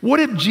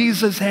 What if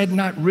Jesus had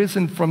not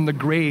risen from the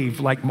grave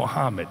like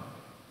Muhammad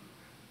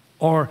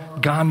or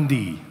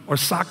Gandhi or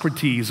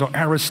Socrates or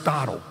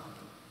Aristotle?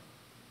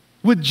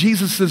 Would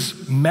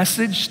Jesus'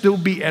 message still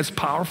be as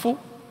powerful?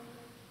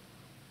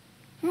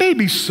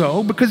 Maybe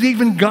so, because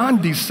even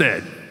Gandhi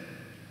said,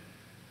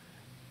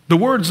 the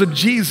words of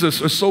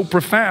Jesus are so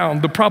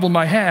profound, the problem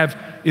I have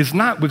is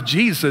not with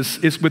Jesus,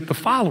 it's with the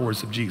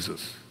followers of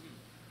Jesus.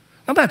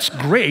 Now that's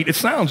great, it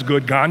sounds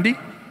good, Gandhi,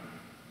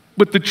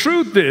 but the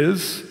truth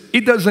is,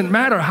 it doesn't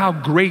matter how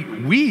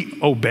great we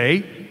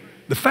obey.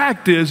 The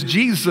fact is,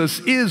 Jesus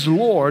is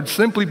Lord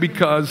simply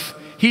because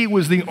he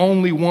was the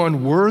only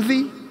one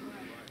worthy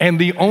and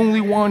the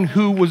only one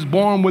who was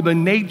born with a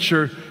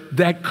nature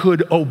that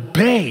could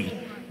obey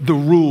the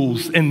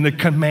rules and the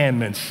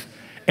commandments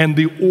and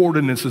the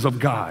ordinances of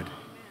God.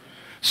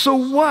 So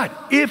what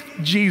if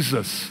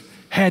Jesus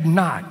had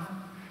not?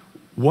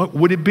 What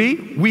would it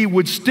be? We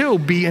would still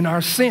be in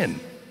our sin.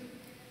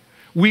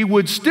 We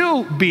would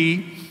still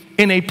be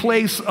in a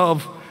place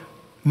of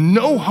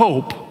no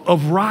hope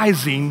of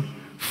rising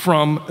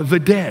from the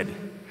dead.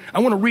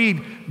 I want to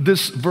read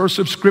this verse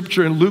of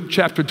scripture in Luke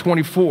chapter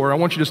 24. I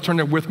want you to just turn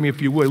there with me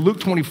if you would. Luke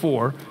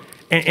 24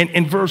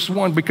 and verse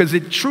 1, because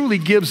it truly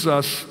gives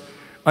us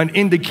an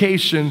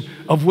indication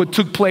of what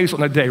took place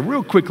on that day.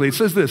 Real quickly, it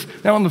says this: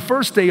 now on the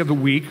first day of the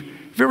week,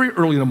 very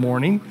early in the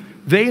morning,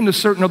 they and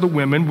certain other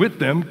women with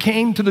them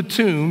came to the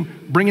tomb,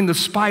 bringing the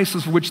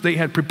spices which they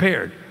had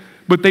prepared.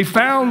 But they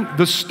found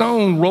the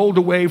stone rolled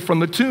away from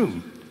the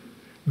tomb.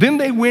 Then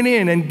they went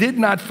in and did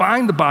not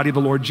find the body of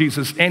the Lord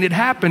Jesus. And it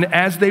happened,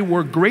 as they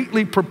were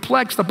greatly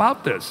perplexed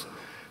about this,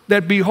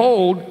 that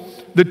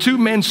behold, the two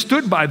men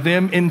stood by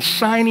them in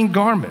shining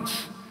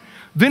garments.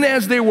 Then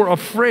as they were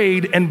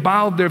afraid and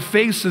bowed their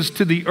faces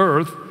to the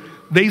earth,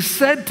 they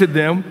said to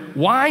them,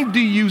 why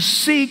do you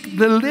seek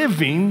the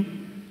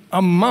living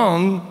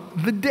among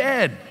the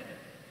dead?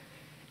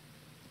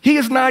 He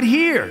is not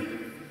here,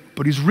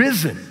 but he's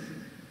risen.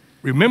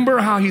 Remember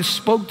how he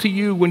spoke to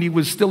you when he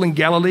was still in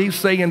Galilee,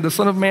 saying, the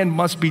Son of Man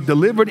must be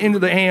delivered into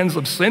the hands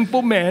of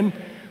sinful men,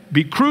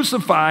 be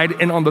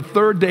crucified, and on the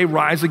third day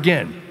rise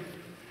again.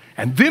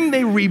 And then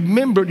they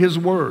remembered his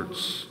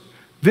words.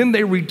 Then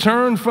they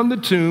returned from the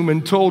tomb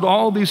and told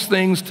all these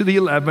things to the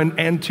 11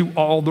 and to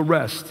all the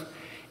rest.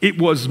 It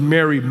was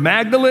Mary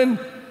Magdalene,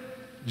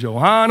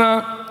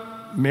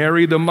 Johanna,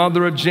 Mary the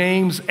mother of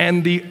James,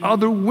 and the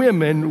other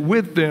women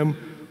with them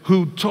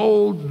who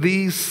told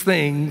these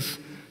things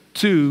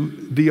to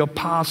the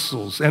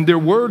apostles. And their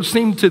words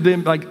seemed to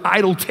them like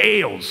idle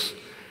tales,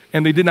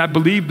 and they did not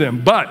believe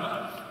them. But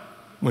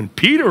when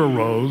Peter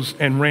arose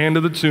and ran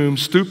to the tomb,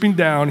 stooping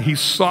down, he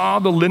saw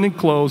the linen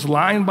clothes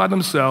lying by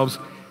themselves,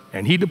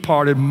 and he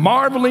departed,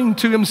 marveling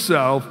to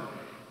himself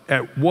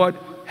at what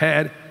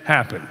had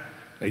happened.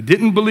 They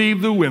didn't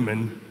believe the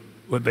women,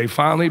 but they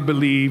finally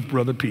believed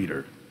Brother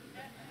Peter.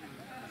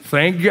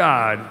 Thank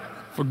God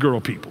for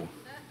girl people.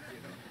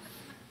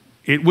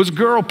 It was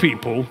girl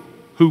people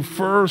who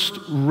first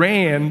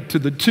ran to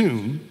the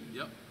tomb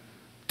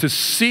to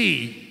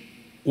see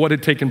what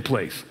had taken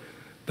place.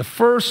 The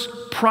first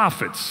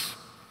prophets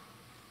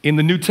in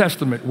the New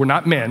Testament were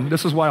not men.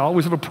 This is why I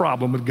always have a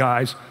problem with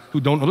guys who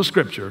don't know the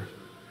scripture.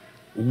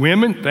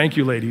 Women, thank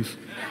you, ladies.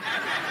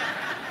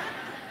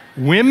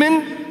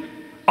 Women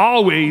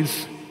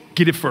always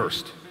get it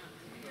first.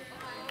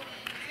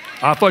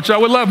 I thought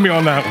y'all would love me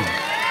on that one.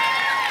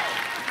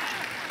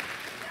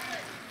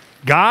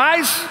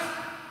 Guys,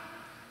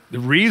 the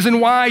reason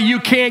why you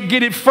can't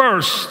get it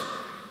first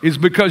is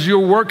because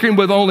you're working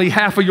with only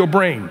half of your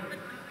brain.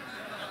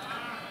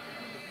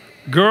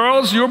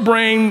 Girls, your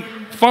brain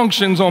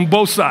functions on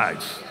both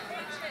sides.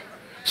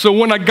 So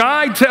when a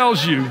guy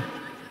tells you,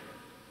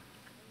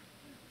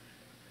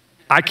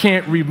 I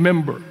can't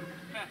remember,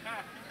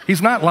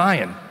 he's not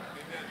lying.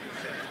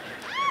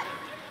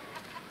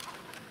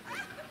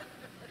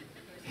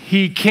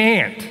 He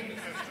can't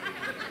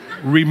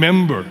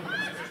remember.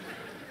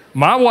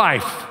 My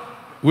wife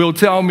will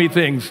tell me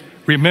things.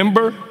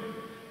 Remember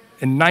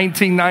in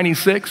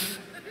 1996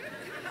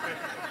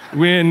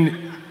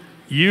 when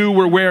you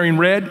were wearing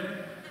red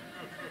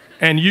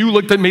and you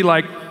looked at me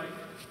like,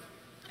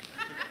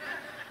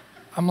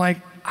 I'm like,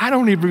 I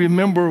don't even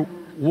remember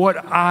what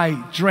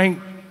I drank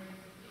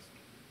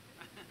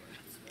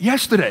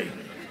yesterday.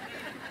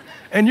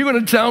 And you're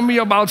going to tell me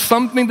about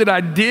something that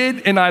I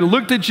did and I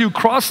looked at you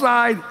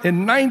cross-eyed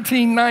in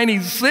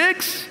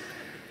 1996?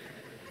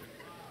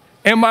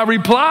 And my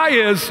reply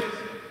is,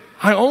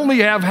 I only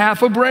have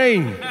half a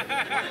brain.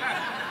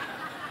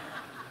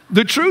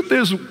 The truth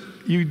is,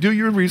 you do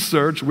your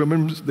research,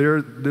 women,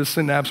 their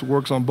synapse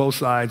works on both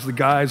sides. The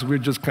guys, we're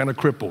just kind of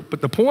crippled.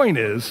 But the point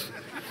is,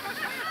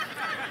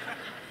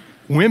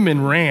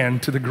 women ran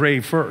to the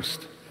grave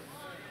first.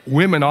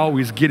 Women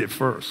always get it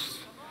first.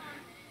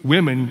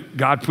 Women,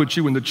 God put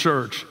you in the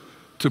church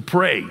to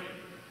pray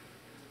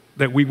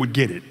that we would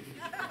get it.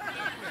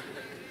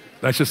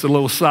 That's just a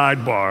little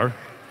sidebar,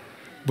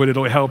 but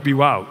it'll help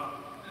you out.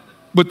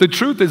 But the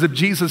truth is, if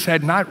Jesus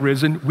had not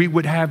risen, we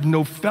would have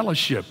no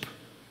fellowship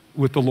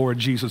with the Lord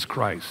Jesus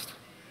Christ.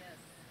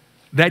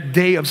 That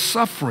day of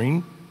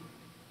suffering,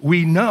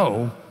 we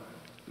know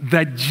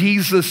that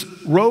Jesus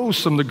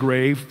rose from the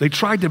grave. They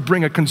tried to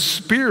bring a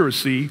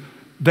conspiracy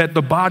that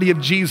the body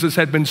of Jesus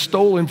had been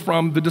stolen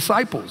from the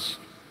disciples.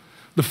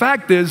 The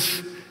fact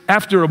is,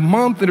 after a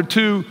month or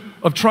two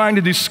of trying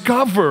to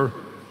discover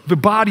the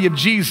body of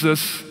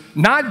Jesus,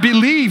 not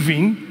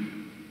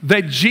believing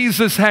that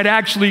Jesus had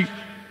actually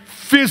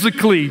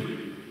physically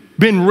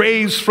been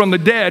raised from the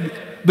dead,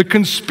 the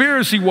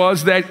conspiracy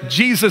was that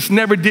Jesus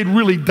never did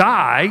really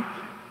die,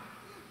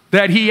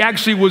 that he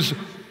actually was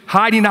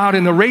hiding out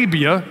in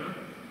Arabia.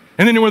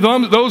 And then there were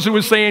those who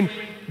were saying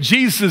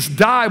Jesus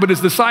died, but his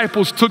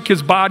disciples took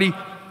his body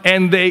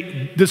and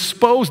they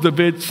disposed of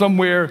it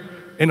somewhere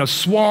in a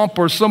swamp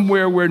or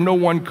somewhere where no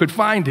one could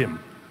find him.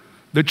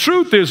 The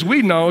truth is,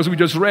 we know, as we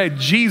just read,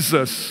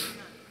 Jesus,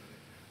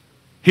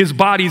 his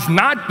body's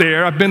not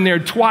there. I've been there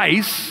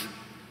twice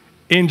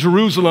in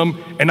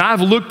Jerusalem, and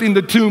I've looked in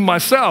the tomb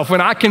myself,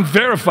 and I can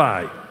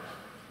verify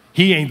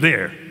he ain't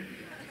there.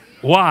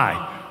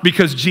 Why?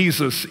 Because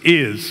Jesus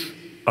is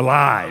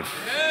alive,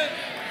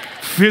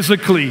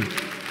 physically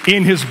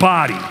in his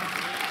body.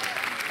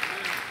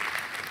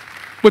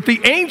 But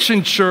the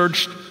ancient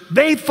church,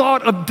 they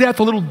thought of death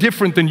a little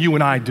different than you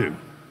and I do.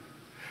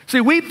 See,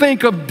 we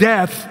think of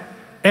death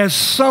as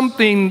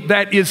something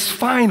that is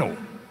final.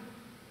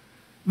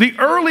 The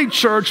early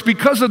church,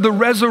 because of the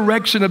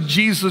resurrection of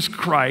Jesus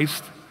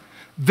Christ,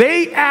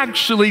 they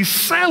actually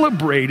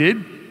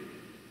celebrated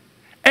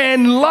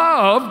and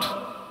loved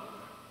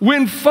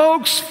when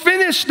folks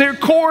finished their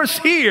course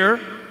here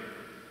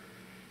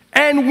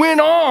and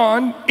went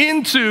on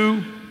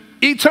into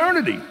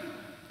eternity.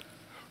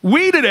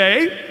 We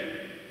today,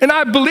 and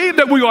I believe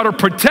that we ought to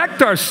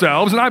protect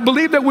ourselves, and I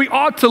believe that we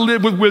ought to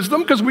live with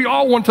wisdom because we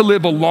all want to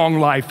live a long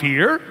life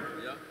here.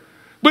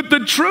 But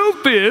the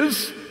truth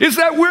is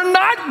that we're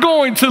not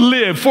going to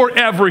live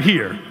forever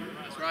here.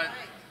 That's right.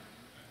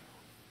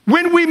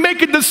 When we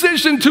make a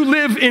decision to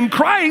live in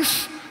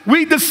Christ,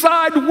 we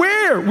decide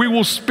where we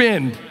will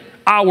spend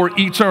our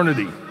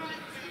eternity.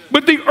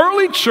 But the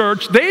early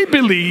church, they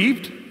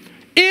believed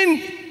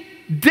in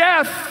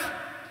death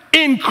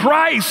in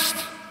Christ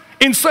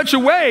in such a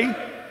way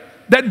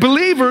that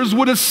believers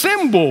would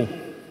assemble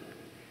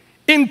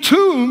in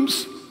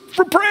tombs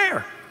for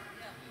prayer.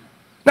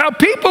 Now,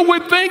 people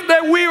would think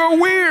that we are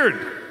weird,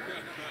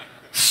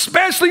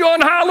 especially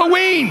on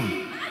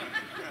Halloween.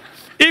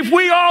 If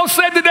we all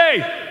said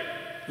today,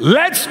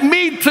 let's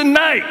meet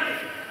tonight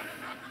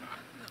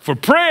for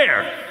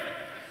prayer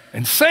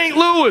in St.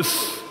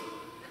 Louis,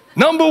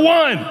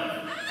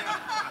 #1,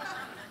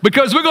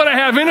 because we're going to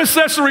have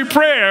intercessory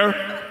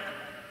prayer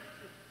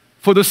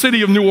for the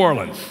city of New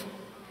Orleans,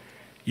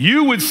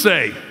 you would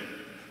say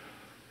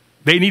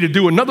they need to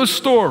do another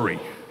story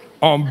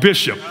on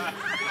Bishop.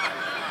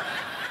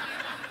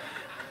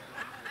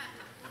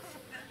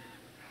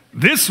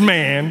 This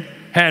man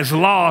has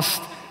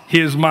lost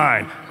his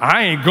mind.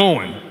 I ain't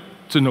going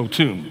to no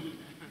tomb.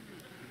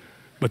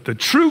 But the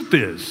truth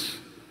is,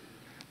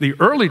 the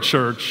early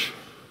church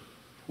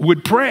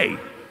would pray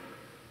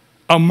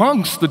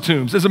amongst the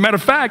tombs. As a matter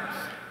of fact,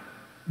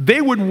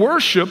 they would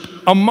worship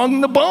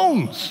among the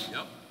bones.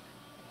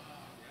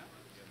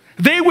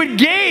 They would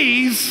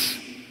gaze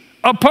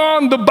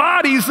upon the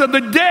bodies of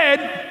the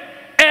dead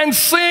and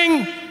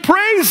sing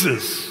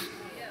praises.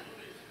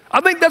 I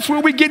think that's where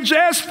we get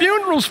jazz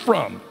funerals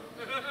from.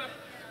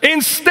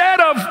 Instead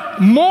of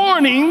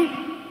mourning,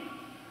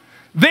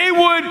 they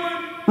would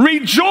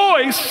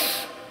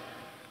rejoice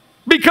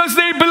because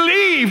they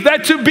believe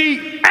that to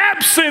be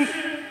absent,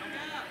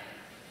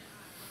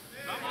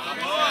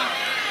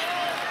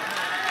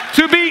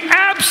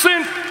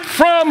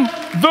 from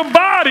the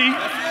body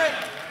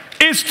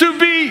is to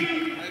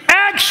be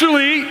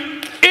actually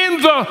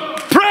in the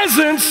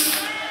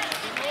presence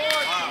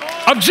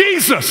of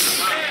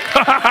Jesus.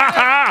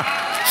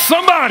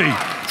 Somebody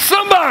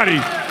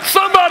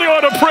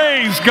ought to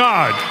praise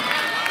God.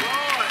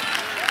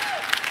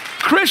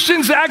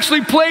 Christians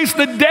actually place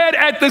the dead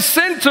at the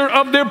center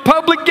of their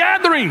public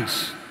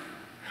gatherings.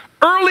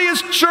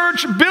 Earliest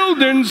church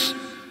buildings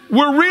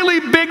were really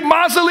big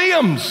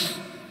mausoleums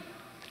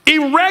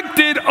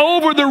erected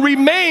over the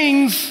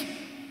remains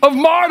of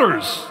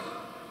martyrs.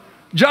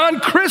 John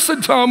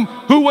Chrysostom,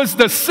 who was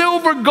the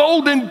silver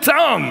golden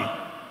tongue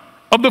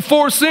of the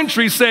 4th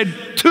century,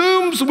 said,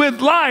 "Tombs with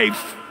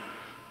life,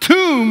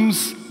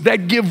 tombs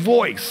that give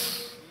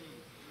voice."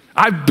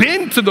 I've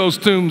been to those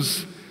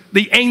tombs,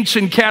 the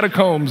ancient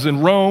catacombs in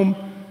Rome,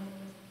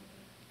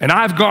 and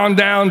I've gone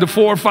down to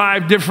 4 or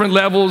 5 different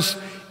levels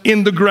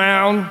in the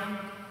ground,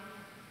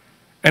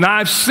 and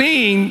I've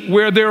seen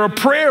where there are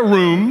prayer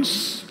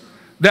rooms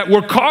that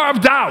were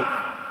carved out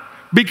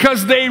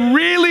because they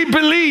really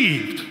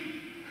believed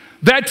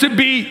that to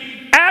be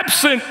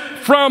absent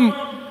from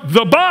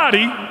the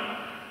body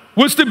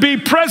was to be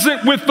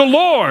present with the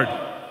Lord.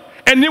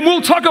 And then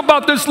we'll talk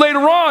about this later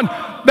on,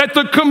 that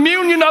the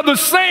communion of the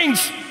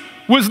saints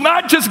was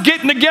not just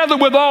getting together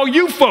with all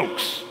you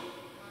folks,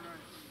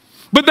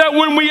 but that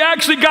when we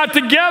actually got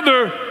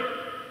together,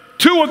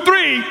 2 or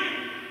 3,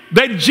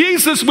 that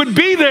Jesus would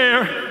be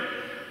there.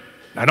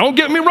 Now don't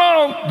get me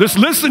wrong, just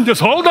listen,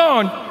 just hold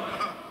on,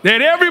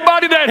 that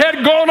everybody that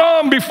had gone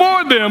on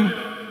before them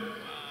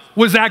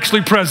was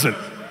actually present.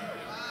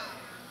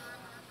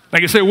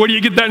 Like I say, where do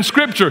you get that in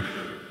Scripture?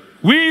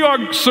 We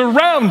are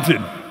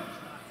surrounded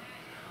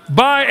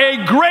by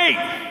a great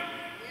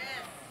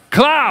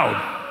cloud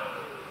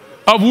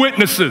of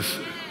witnesses.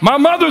 My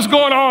mother's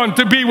going on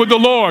to be with the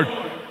Lord,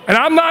 and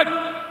I'm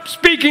not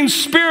speaking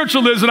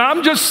spiritualism.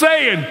 I'm just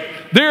saying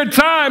there are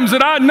times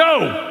that I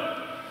know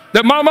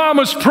that my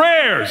mama's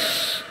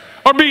prayers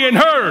are being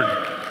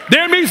heard.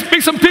 There may be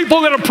some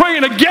people that are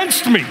praying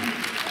against me,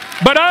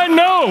 but I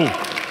know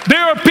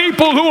there are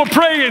people who are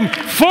praying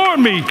for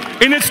me.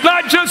 And it's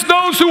not just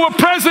those who are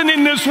present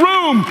in this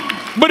room,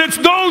 but it's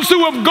those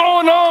who have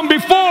gone on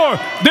before.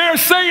 They're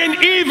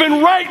saying,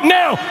 even right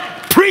now,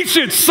 preach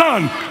it,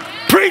 son.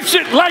 Preach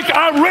it like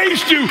I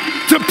raised you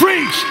to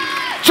preach.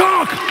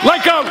 Talk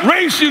like I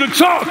raised you to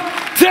talk.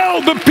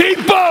 Tell the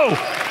people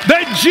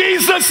that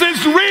Jesus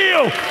is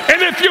real.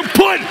 And if you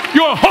put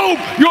your hope,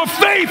 your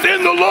faith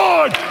in the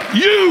Lord,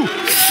 you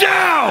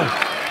shall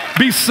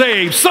be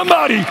saved.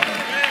 Somebody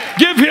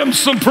give him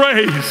some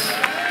praise.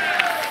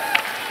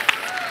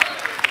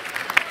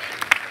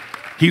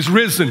 He's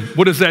risen.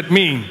 What does that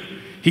mean?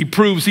 He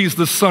proves he's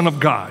the Son of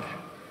God.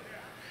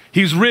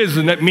 He's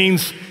risen. That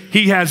means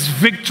he has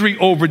victory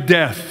over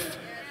death.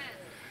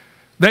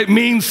 That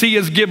means he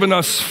has given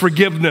us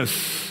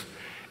forgiveness.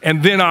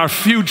 And then our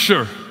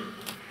future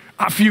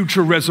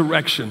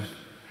resurrection.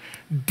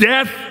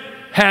 Death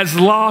has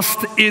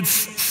lost its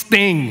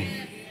sting.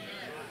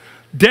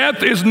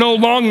 Death is no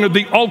longer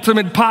the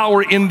ultimate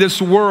power in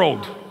this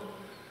world.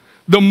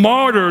 The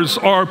martyrs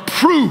are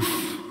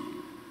proof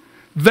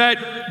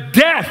that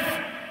death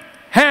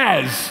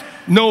has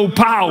no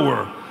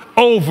power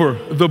over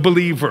the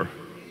believer.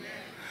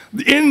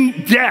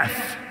 In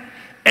death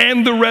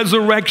and the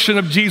resurrection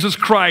of Jesus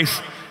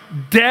Christ,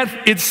 death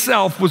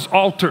itself was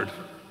altered.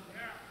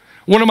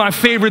 One of my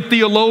favorite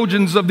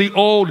theologians of the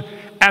old,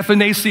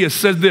 Athanasius,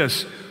 said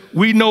this: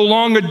 "We no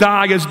longer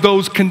die as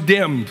those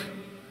condemned,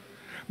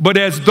 but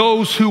as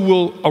those who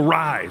will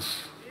arise."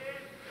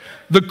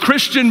 The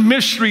Christian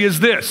mystery is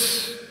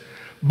this: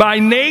 by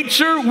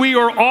nature, we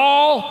are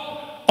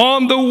all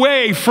on the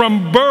way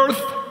from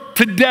birth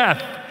to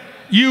death.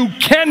 You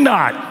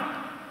cannot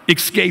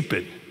escape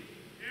it.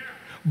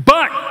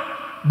 But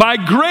by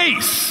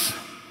grace,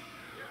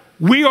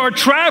 we are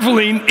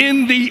traveling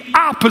in the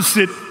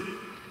opposite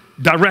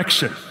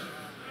direction.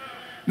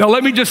 Now,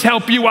 let me just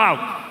help you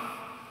out,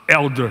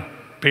 Elder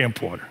Pam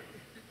Porter.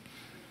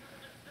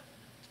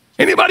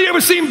 Anybody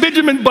ever seen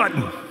Benjamin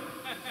Button?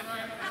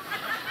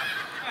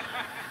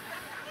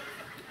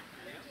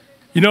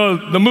 You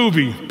know, the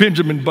movie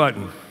Benjamin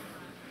Button,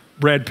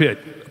 Brad Pitt.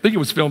 I think it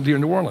was filmed here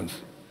in New Orleans.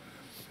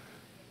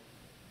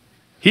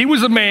 He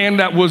was a man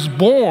that was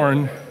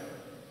born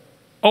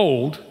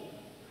old,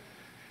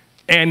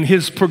 and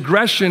his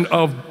progression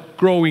of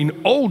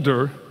growing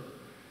older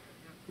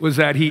was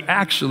that he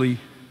actually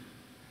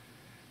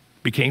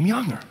became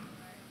younger.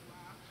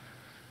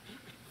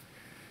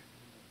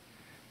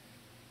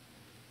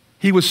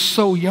 He was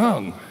so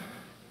young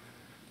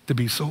to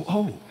be so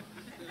old.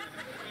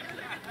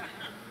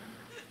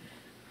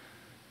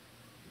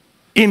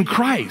 In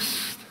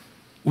Christ,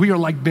 we are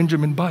like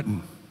Benjamin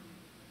Button.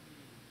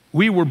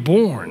 We were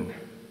born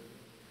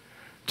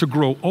to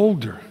grow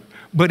older,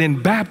 but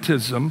in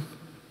baptism,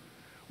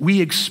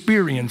 we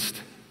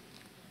experienced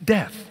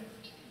death.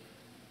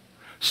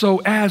 So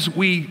as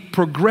we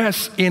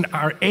progress in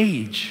our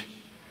age,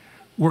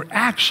 we're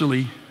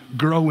actually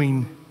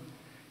growing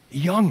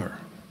younger.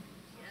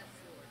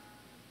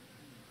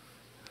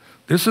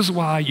 This is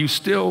why you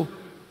still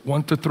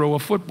want to throw a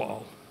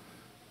football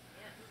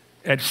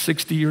at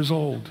 60 years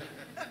old.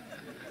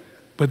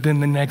 But then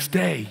the next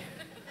day,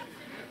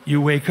 you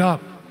wake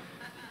up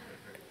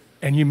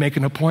and you make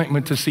an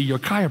appointment to see your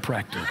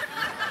chiropractor.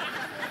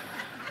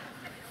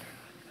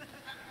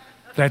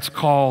 That's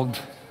called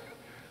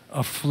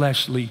a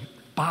fleshly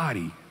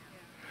body.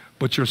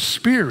 But your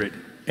spirit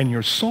and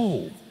your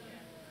soul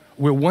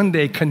will one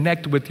day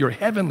connect with your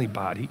heavenly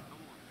body,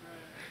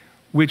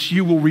 which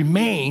you will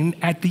remain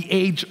at the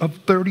age of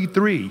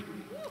 33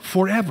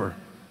 forever.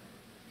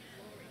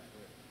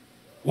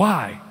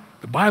 Why?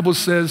 The Bible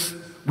says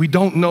we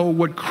don't know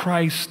what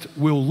Christ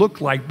will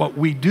look like, but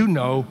we do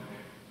know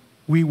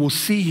we will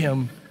see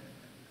him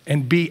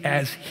and be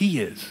as he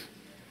is.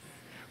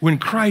 When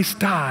Christ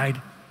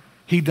died,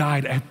 he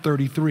died at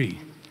 33.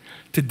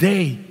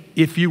 Today,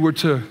 if you were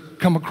to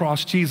come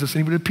across Jesus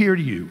and he would appear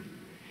to you,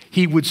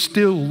 he would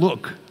still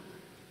look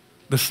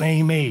the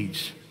same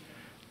age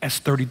as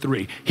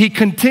 33. He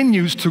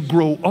continues to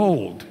grow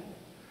old,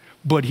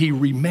 but he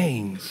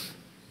remains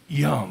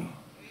young.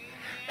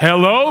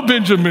 Hello,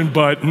 Benjamin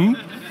Button.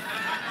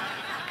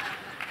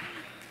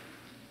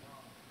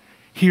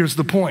 Here's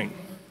the point.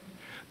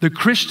 The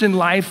Christian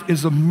life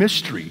is a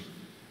mystery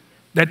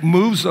that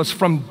moves us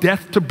from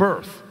death to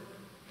birth.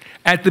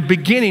 At the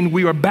beginning,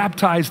 we are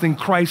baptized in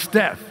Christ's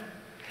death.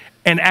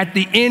 And at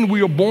the end,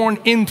 we are born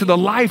into the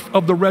life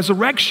of the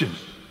resurrection.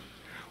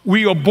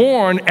 We are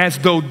born as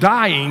though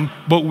dying,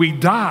 but we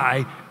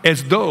die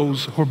as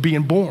those who are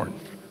being born.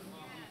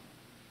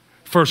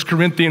 1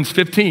 Corinthians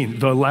 15,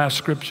 the last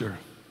scripture.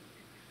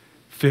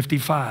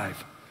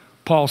 55,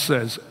 Paul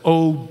says,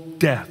 "O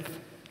death,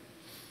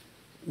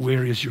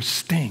 where is your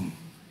sting?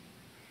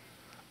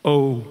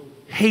 O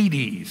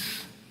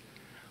Hades,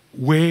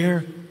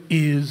 where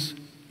is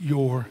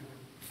your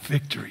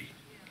victory?"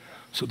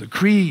 So the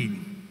creed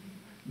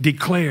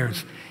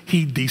declares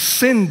he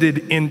descended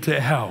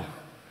into hell.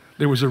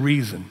 There was a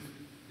reason.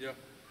 Yeah.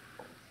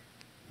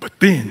 But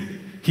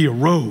then he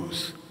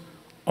arose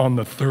on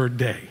the third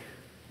day.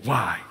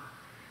 Why?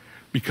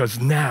 Because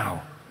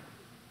now,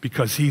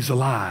 because he's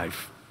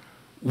alive,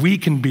 we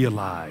can be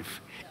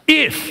alive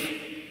if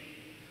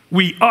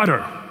we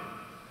utter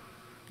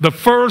the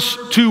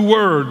first two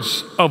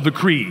words of the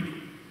creed.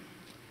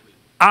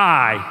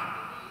 I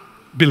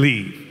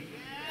believe.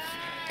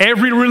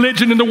 Every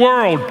religion in the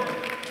world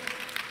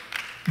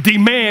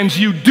demands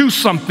you do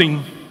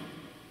something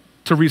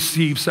to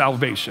receive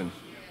salvation.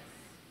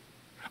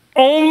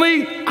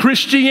 Only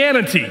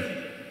Christianity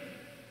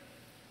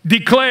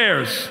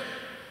declares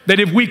that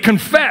if we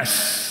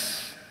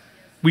confess,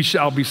 we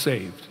shall be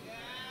saved.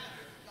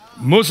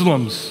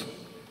 Muslims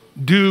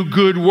do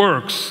good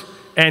works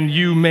and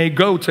you may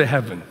go to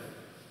heaven.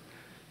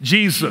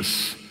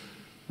 Jesus,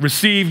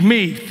 receive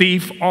me,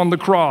 thief on the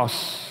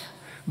cross.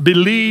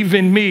 Believe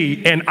in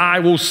me and I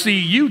will see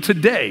you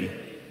today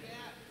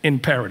in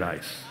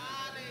paradise.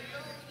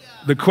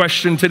 The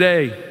question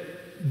today,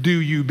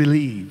 do you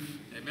believe?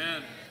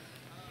 Amen.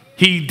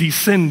 He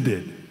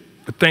descended,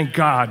 but thank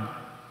God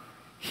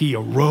he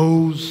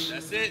arose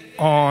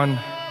on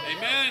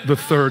the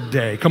third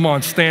day. Come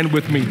on, stand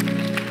with me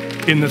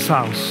in this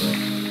house.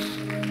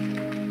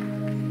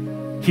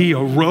 He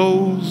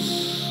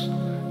arose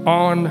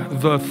on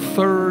the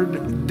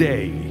third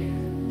day.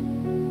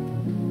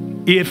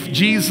 If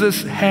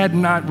Jesus had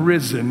not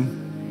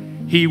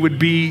risen, he would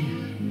be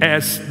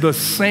as the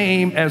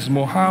same as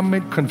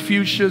Muhammad,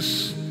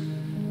 Confucius.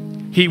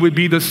 He would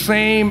be the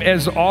same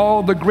as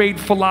all the great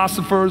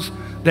philosophers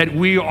that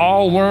we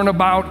all learn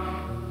about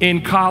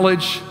in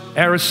college.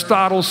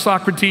 Aristotle,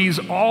 Socrates,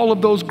 all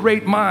of those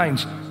great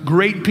minds,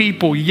 great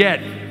people, yet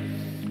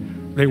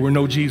they were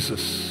no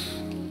Jesus.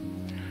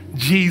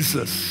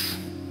 Jesus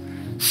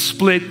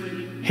split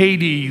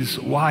Hades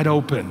wide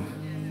open.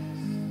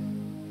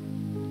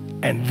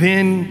 And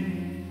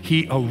then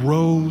he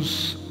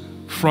arose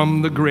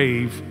from the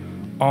grave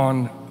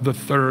on the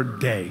third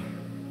day.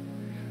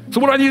 So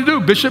what do I need to do,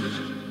 Bishop?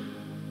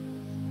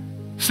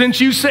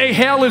 Since you say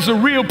hell is a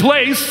real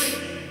place,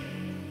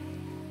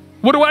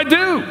 what do I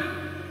do?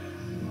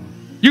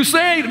 You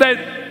say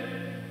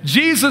that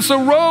Jesus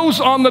arose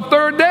on the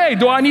third day.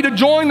 Do I need to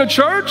join the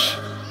church?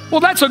 Well,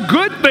 that's a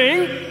good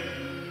thing.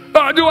 Do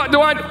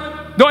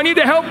I need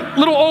to help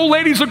little old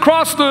ladies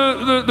across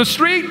the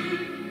street?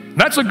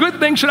 That's a good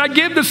thing. Should I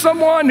give to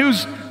someone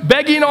who's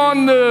begging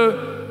on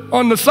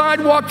the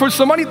sidewalk for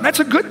some money?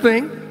 That's a good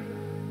thing.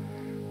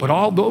 But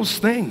all those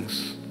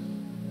things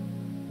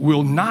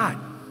will not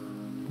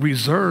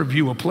reserve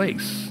you a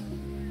place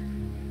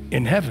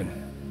in heaven.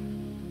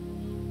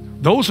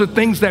 Those are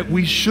things that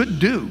we should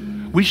do.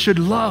 We should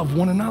love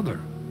one another.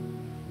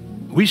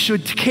 We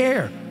should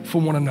care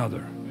for one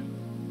another.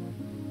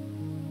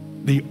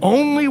 The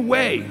only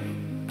way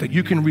that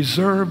you can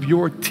reserve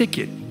your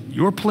ticket,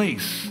 your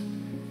place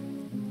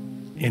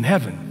in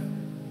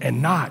heaven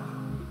and not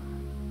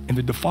in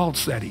the default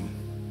setting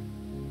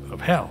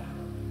of hell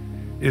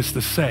is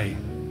to say,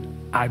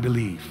 I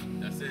believe.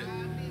 That's it.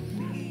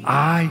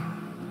 I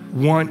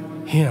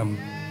want him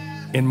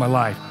in my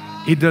life.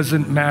 It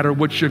doesn't matter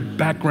what your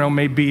background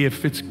may be,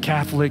 if it's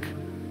Catholic,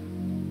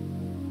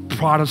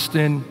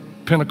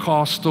 Protestant,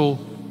 Pentecostal,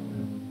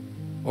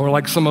 or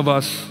like some of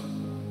us,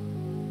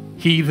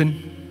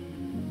 heathen.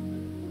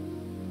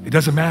 It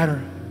doesn't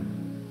matter.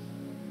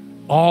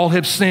 All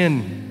have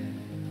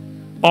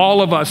sinned.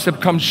 All of us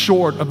have come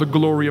short of the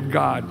glory of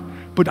God.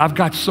 But I've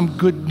got some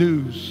good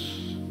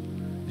news.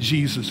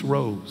 Jesus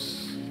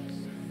rose.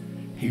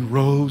 He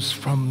rose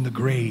from the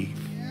grave.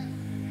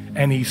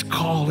 And he's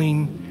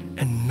calling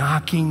and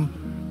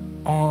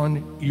knocking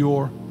on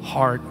your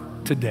heart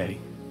today.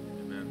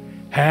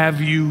 Amen.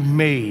 Have you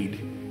made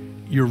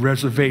your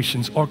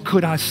reservations? Or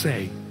could I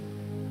say,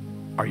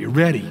 are you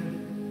ready?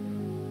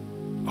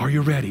 Are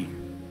you ready?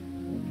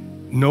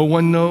 No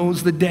one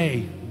knows the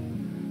day.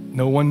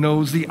 No one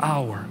knows the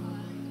hour.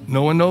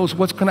 No one knows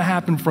what's going to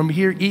happen from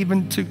here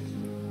even to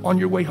on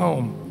your way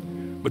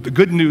home. But the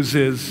good news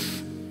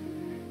is,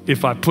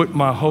 if I put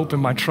my hope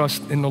and my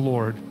trust in the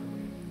Lord,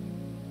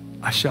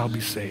 I shall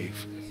be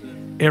saved.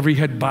 Every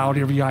head bowed,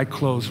 every eye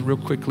closed. Real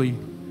quickly,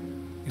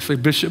 you say,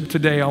 Bishop,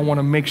 today I want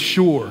to make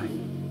sure.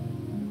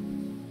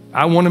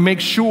 I want to make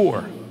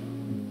sure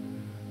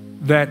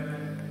that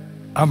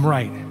I'm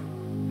right.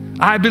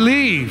 I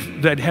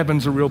believe that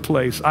heaven's a real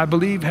place. I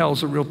believe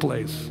hell's a real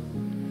place.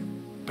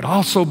 But I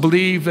also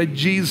believe that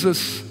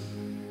Jesus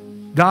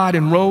died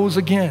and rose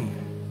again.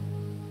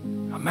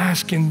 I'm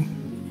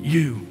asking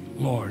you,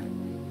 Lord,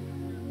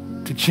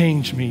 to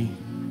change me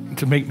and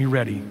to make me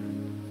ready.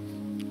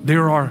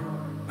 There are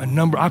a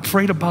number, I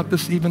prayed about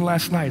this even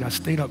last night. I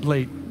stayed up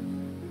late.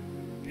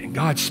 And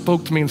God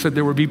spoke to me and said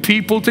there will be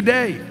people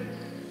today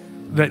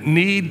that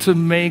need to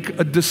make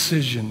a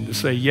decision to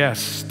say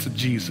yes to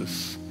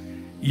Jesus.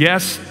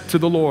 Yes to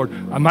the Lord.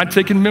 I'm not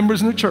taking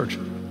members in the church.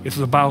 It's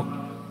about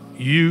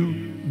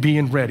you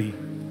being ready.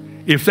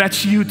 If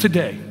that's you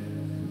today,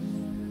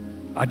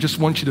 I just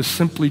want you to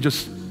simply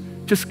just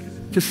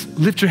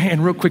lift your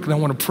hand real quickly. I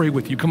want to pray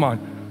with you. Come on,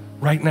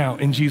 right now,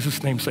 in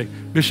Jesus' name, say,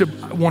 Bishop,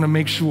 I want to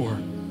make sure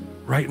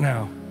right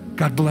now.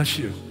 God bless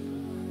you.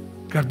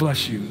 God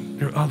bless you.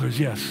 There are others,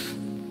 yes.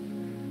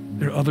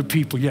 There are other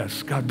people,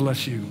 yes. God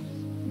bless you.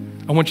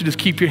 I want you to just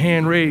keep your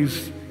hand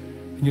raised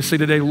and you say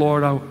today,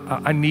 Lord,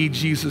 I need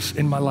Jesus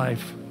in my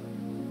life.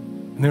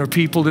 And there are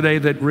people today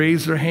that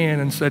raised their hand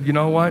and said, you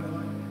know what?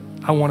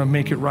 I want to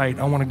make it right.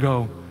 I want to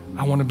go.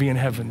 I want to be in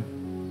heaven.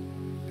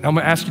 And I'm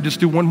going to ask you to just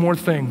do one more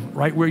thing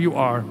right where you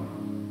are.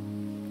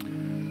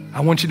 I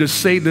want you to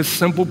say this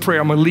simple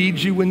prayer. I'm going to lead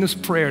you in this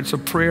prayer. It's a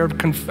prayer of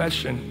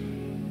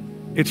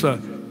confession. It's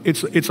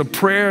a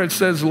prayer that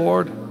says,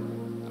 Lord,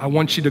 I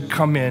want you to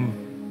come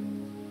in.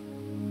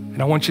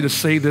 And I want you to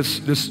say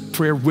this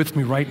prayer with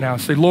me right now.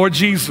 Say, Lord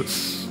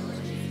Jesus,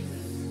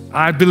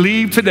 I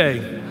believe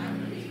today.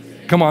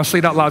 Come on, say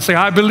it out loud. Say,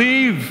 I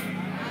believe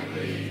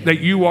that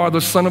you are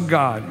the Son of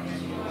God,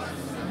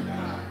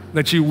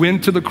 that you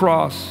went to the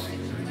cross,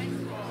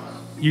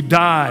 you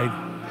died,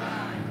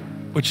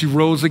 but you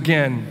rose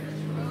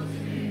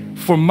again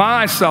for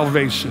my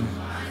salvation.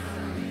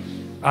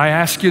 I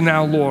ask you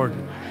now, Lord,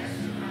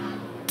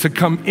 to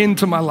come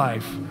into my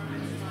life.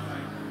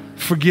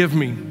 Forgive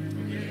me,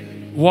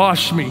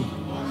 wash me,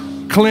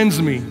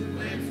 cleanse me,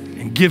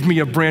 and give me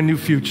a brand new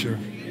future.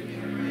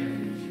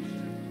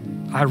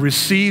 I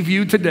receive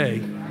you today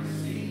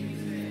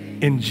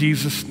in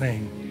Jesus'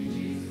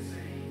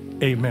 name.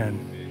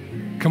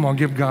 Amen. Come on,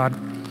 give God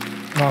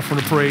an offering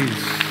of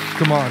praise.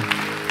 Come on.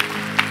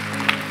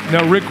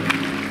 Now, Rick,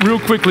 real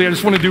quickly, I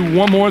just want to do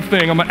one more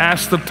thing. I'm going to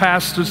ask the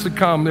pastors to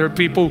come. There are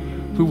people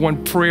who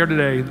want prayer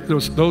today.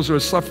 Those who are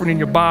suffering in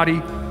your body.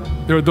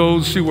 There are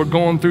those who are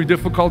going through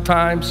difficult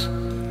times.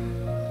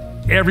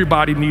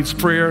 Everybody needs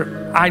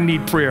prayer. I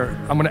need prayer.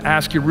 I'm going to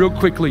ask you real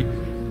quickly,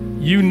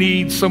 you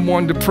need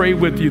someone to pray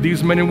with you,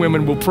 these men and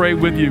women will pray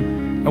with you.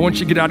 I want you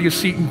to get out of your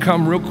seat and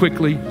come real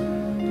quickly.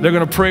 They're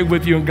going to pray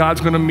with you, and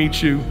God's going to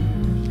meet you.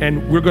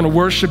 And we're going to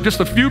worship just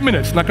a few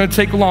minutes, not going to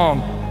take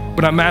long,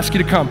 but I'm asking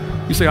you to come.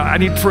 You say, I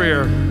need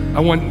prayer. I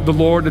want the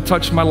Lord to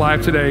touch my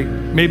life today.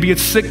 Maybe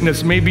it's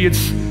sickness, maybe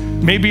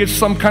it's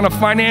some kind of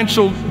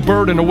financial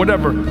burden or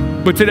whatever.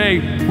 But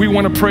today, we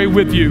want to pray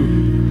with you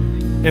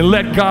and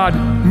let God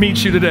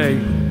meet you today.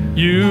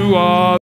 You are